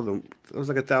 and now it was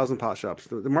like 1,000 pot shops.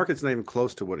 The market's not even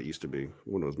close to what it used to be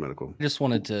when it was medical. I just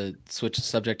wanted to switch the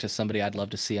subject to somebody I'd love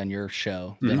to see on your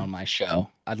show than on my show.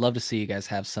 I'd love to see you guys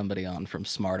have somebody on from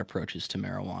Smart Approaches to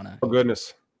Marijuana. Oh,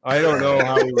 goodness. I don't know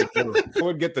how we would do it. I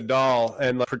would get the doll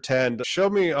and pretend, show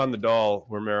me on the doll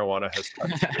where marijuana has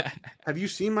touched. Have you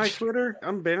seen my Twitter?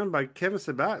 I'm banned by Kevin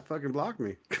Sabat. Fucking blocked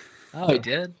me. Oh, he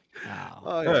did?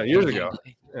 Oh, yeah. Years ago.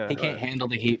 He can't handle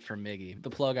the heat from Miggy. The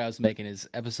plug I was making is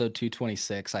episode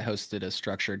 226. I hosted a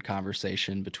structured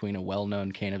conversation between a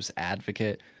well-known cannabis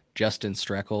advocate, Justin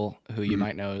Streckel, who you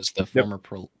might know as the former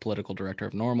political director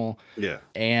of NORML,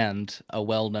 and a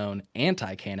well-known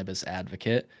anti-cannabis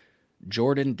advocate,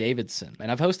 Jordan Davidson. And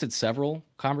I've hosted several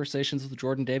conversations with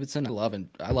Jordan Davidson.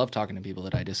 I love talking to people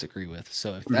that I disagree with.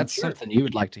 So if that's something you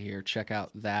would like to hear, check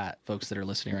out that, folks that are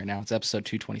listening right now. It's episode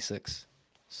 226.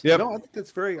 Yeah, no, I think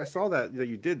that's I saw that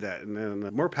you did that, and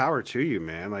then more power to you,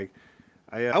 man. Like,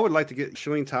 I would like to get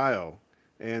Shilling Tile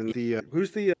and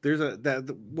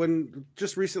when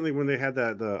just recently when they had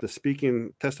the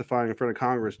speaking, testifying in front of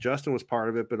Congress, Justin was part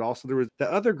of it, but also there was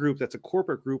the other group that's a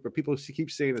corporate group, but people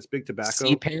keep saying it's big tobacco.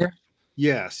 CPAIR?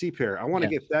 Yeah, CPAIR. I want to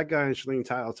get that guy and Shilling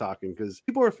Tile talking because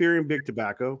people are fearing big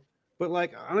tobacco. But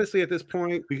like, honestly, at this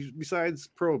point, besides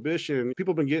prohibition,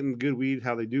 people have been getting good weed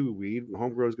how they do weed.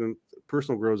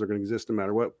 Personal grows are going to exist no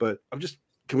matter what. But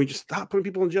can we just stop putting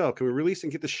people in jail? Can we release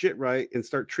and get the shit right and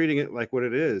start treating it like what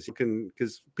it is?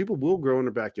 Because people will grow in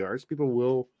their backyards.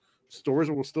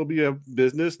 Stores will still be a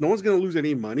business. No one's going to lose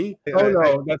any money. Oh,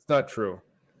 no, that's not true.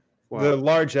 Wow. The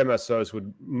large MSOs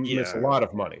would miss a lot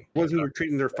of money. Ones who are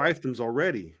treating their fiefdoms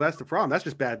already. That's the problem. That's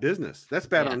just bad business. That's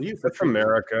bad on you. That's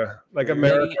America. Like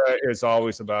America is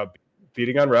always about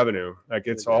beating on revenue. Like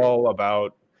it's all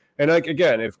about, and like,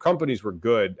 again, if companies were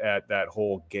good at that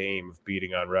whole game of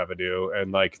beating on revenue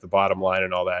and like the bottom line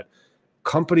and all that,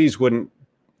 companies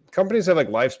have like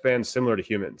lifespans similar to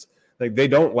humans. Like they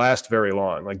don't last very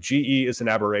long. Like GE is an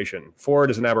aberration.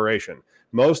 Ford is an aberration.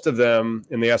 Most of them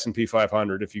in the S&P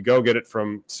 500, if you go get it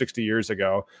from 60 years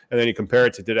ago and then you compare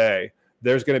it to today,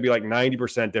 there's going to be like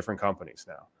 90% different companies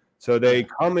now. So they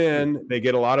come in, they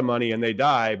get a lot of money and they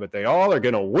die, but they all are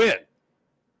going to win.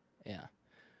 Yeah.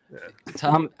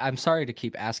 Tom, I'm sorry to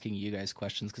keep asking you guys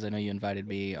questions because I know you invited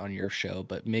me on your show,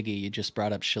 but Miggy, you just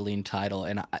brought up Shilling Title.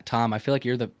 And Tom, I feel like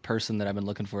you're the person that I've been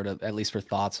looking for at least for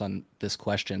thoughts on this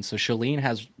question. So Shilling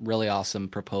has really awesome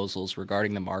proposals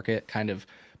regarding the market, kind of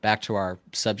back to our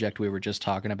subject we were just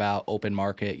talking about, open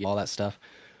market, all that stuff.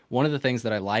 One of the things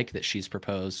that I like that she's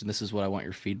proposed, and this is what I want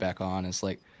your feedback on, is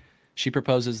like she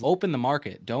proposes open the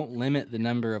market. Don't limit the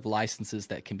number of licenses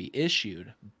that can be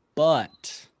issued,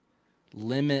 but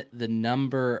limit the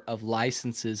number of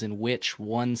licenses in which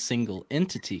one single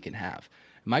entity can have.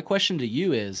 My question to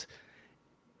you is,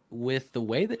 with the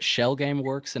way that shell game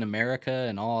works in America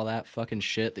and all that fucking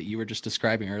shit that you were just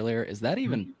describing earlier, is that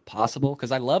even possible?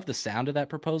 Because I love the sound of that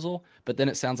proposal, but then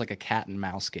it sounds like a cat and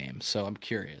mouse game. So I'm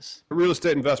curious. Real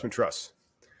estate investment trusts.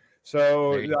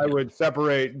 So I would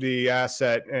separate the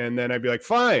asset and then I'd be like,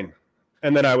 fine.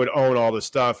 And then I would own all the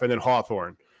stuff and then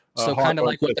Hawthorne. So kind of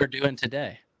like what they're doing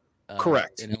today.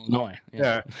 Correct. In Illinois.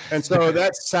 Yeah. And so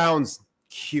that sounds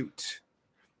cute.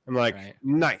 I'm like,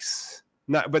 nice.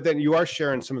 But then you are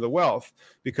sharing some of the wealth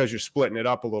because you're splitting it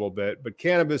up a little bit. But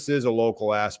cannabis is a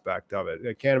local aspect of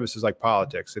it. Cannabis is like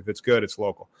politics. If it's good, it's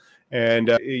local.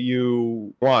 And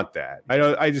you want that.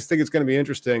 I just think it's going to be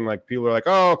interesting. Like people are like,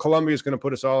 oh, Colombia is going to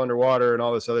put us all underwater and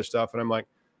all this other stuff. And I'm like,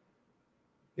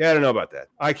 yeah, I don't know about that.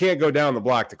 I can't go down the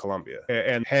block to Colombia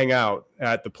and hang out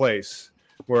at the place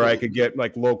where I could get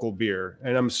like local beer.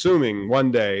 And I'm assuming one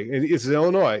day, it's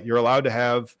Illinois, you're allowed to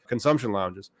have consumption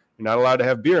lounges. You're not allowed to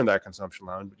have beer in that consumption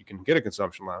lounge, but you can get a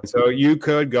consumption lounge. So you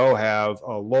could go have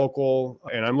a local,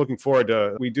 and I'm looking forward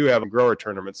to, we do have grower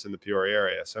tournaments in the Peoria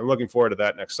area. So I'm looking forward to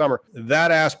that next summer. That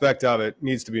aspect of it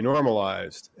needs to be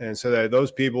normalized. And so that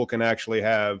those people can actually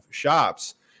have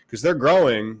shops because they're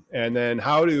growing. And then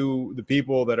how do the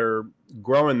people that are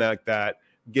growing like that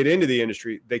get into the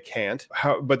industry? They can't.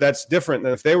 But that's different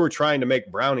than if they were trying to make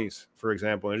brownies, for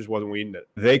example, and it just wasn't weeding it.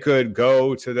 They could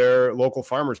go to their local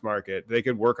farmers market. They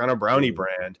could work on a brownie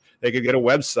brand. They could get a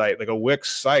website, like a Wix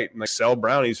site, and like sell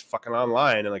brownies fucking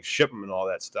online and like ship them and all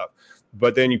that stuff.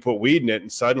 But then you put weed in it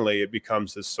and suddenly it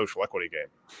becomes this social equity game.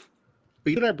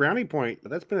 But you know that brownie point,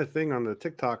 that's been a thing on the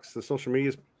TikToks, the social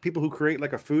medias, people who create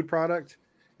like a food product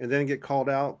and then get called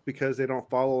out because they don't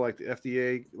follow like the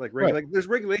FDA, like there's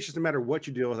regulations no matter what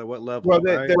you deal with at what level. Well,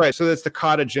 they're right. So that's the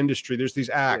cottage industry. There's these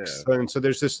acts, Yeah. and so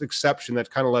there's this exception that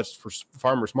kind of lets for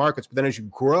farmers markets. But then as you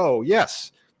grow,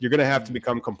 yes, you're going to have to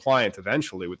become compliant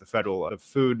eventually with the federal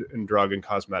Food and Drug and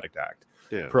Cosmetic Act.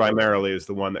 Yeah. Primarily is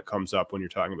the one that comes up when you're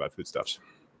talking about foodstuffs.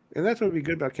 And that's what would be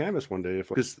good about cannabis one day.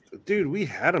 Because, dude, we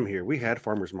had them here. We had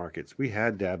farmers markets. We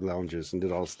had dab lounges and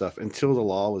did all this stuff until the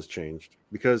law was changed.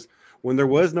 Because when there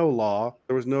was no law,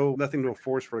 there was nothing to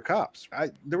enforce for the cops.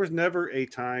 There was never a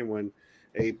time when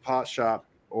a pot shop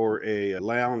or a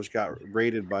lounge got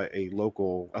raided by a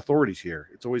local authorities here.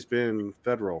 It's always been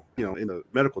federal, in the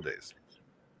medical days.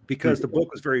 Because the book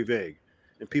was very vague.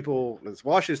 And people,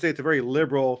 Washington State, they're very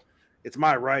liberal. It's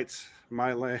my rights,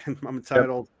 my land. I'm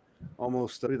entitled. Yep.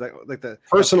 Almost like the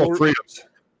personal freedoms,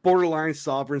 borderline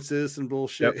sovereign citizen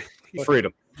bullshit. Yep.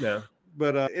 Freedom. Yeah.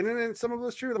 But and then some of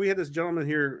it's true. We had this gentleman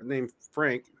here named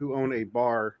Frank who owned a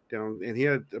bar down, and he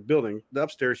had a building. The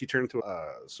upstairs he turned into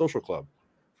a social club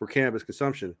for cannabis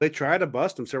consumption. They tried to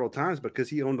bust him several times because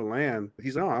he owned the land.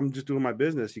 He's I'm just doing my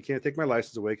business. You can't take my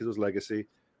license away because it was legacy.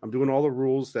 I'm doing all the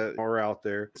rules that are out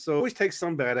there. So it always takes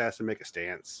some badass to make a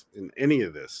stance in any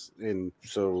of this. And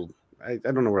so I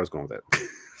don't know where I was going with that.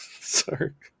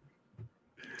 Sorry.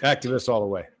 Activists all the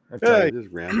way. Just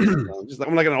rambling.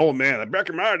 I'm like an old man. Back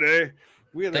in my day,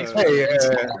 we had Thanks for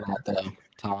that, though,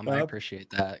 Tom. I appreciate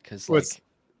that because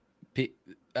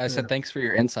I said thanks for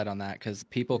your insight on that because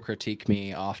people critique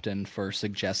me often for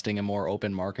suggesting a more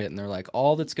open market, and they're like,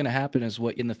 all that's going to happen is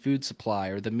what in the food supply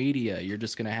or the media, you're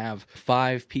just going to have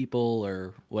 5 people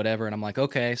or whatever. And I'm like,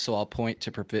 okay, so I'll point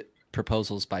to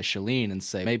proposals by Chalene and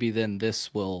say maybe then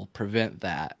this will prevent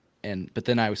that. But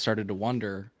then I started to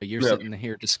wonder, you're sitting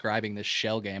here describing this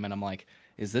shell game, and I'm like,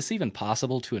 is this even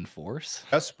possible to enforce?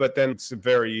 Yes, but then it's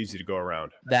very easy to go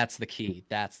around. That's the key.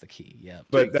 Yeah.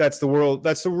 But that's the world.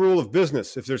 That's the rule of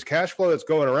business. If there's cash flow that's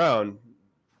going around,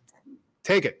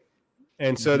 take it.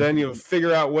 And so then you'll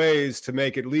figure out ways to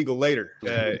make it legal later.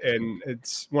 And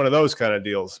it's one of those kind of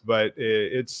deals. But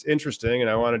it's interesting. And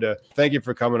I wanted to thank you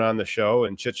for coming on the show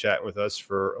and chit-chatting with us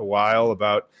for a while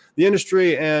about the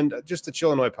industry and just the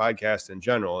Chillinois podcast in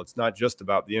general. It's not just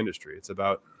about the industry. It's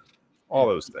about all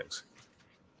those things.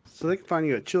 So they can find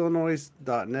you at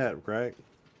chillinois.net, right?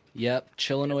 Yep,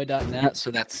 chillinois.net.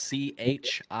 So that's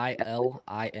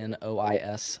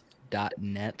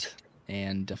chillinois.net.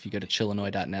 And if you go to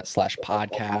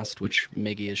chillinois.net/podcast, which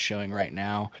Miggy is showing right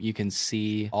now, you can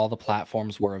see all the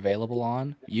platforms we're available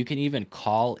on. You can even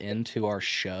call into our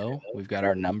show. We've got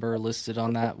our number listed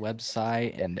on that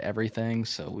website and everything.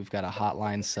 So we've got a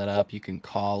hotline set up. You can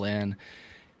call in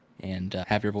and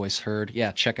have your voice heard.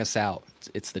 Yeah, check us out.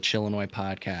 It's the Chillinois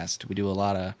podcast. We do a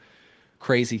lot of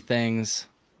crazy things.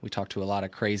 We talk to a lot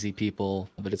of crazy people,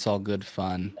 but it's all good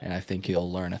fun, and I think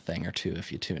you'll learn a thing or two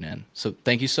if you tune in. So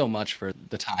thank you so much for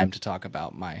the time to talk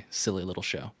about my silly little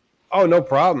show. Oh, no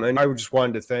problem. And I just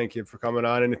wanted to thank you for coming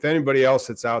on. And if anybody else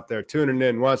that's out there tuning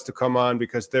in wants to come on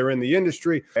because they're in the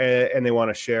industry and they want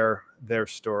to share their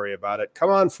story about it,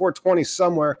 come on 420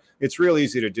 somewhere. It's real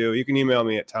easy to do. You can email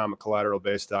me at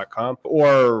tom@collateralbase.com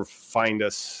or find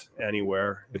us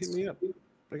anywhere. Hit me up.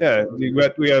 Yeah,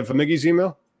 we have Miggy's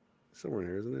email. Somewhere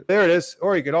here, isn't it? There it is.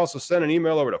 Or you could also send an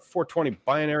email over to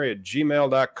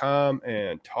 420binary@gmail.com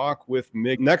and talk with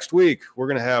Mig. Next week, we're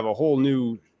going to have a whole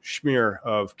new schmear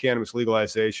of cannabis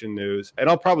legalization news. And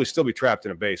I'll probably still be trapped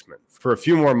in a basement for a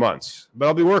few more months. But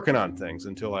I'll be working on things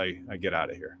until I get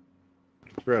out of here.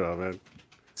 Right on, man.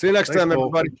 See you next time,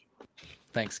 everybody.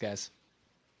 Thanks, guys.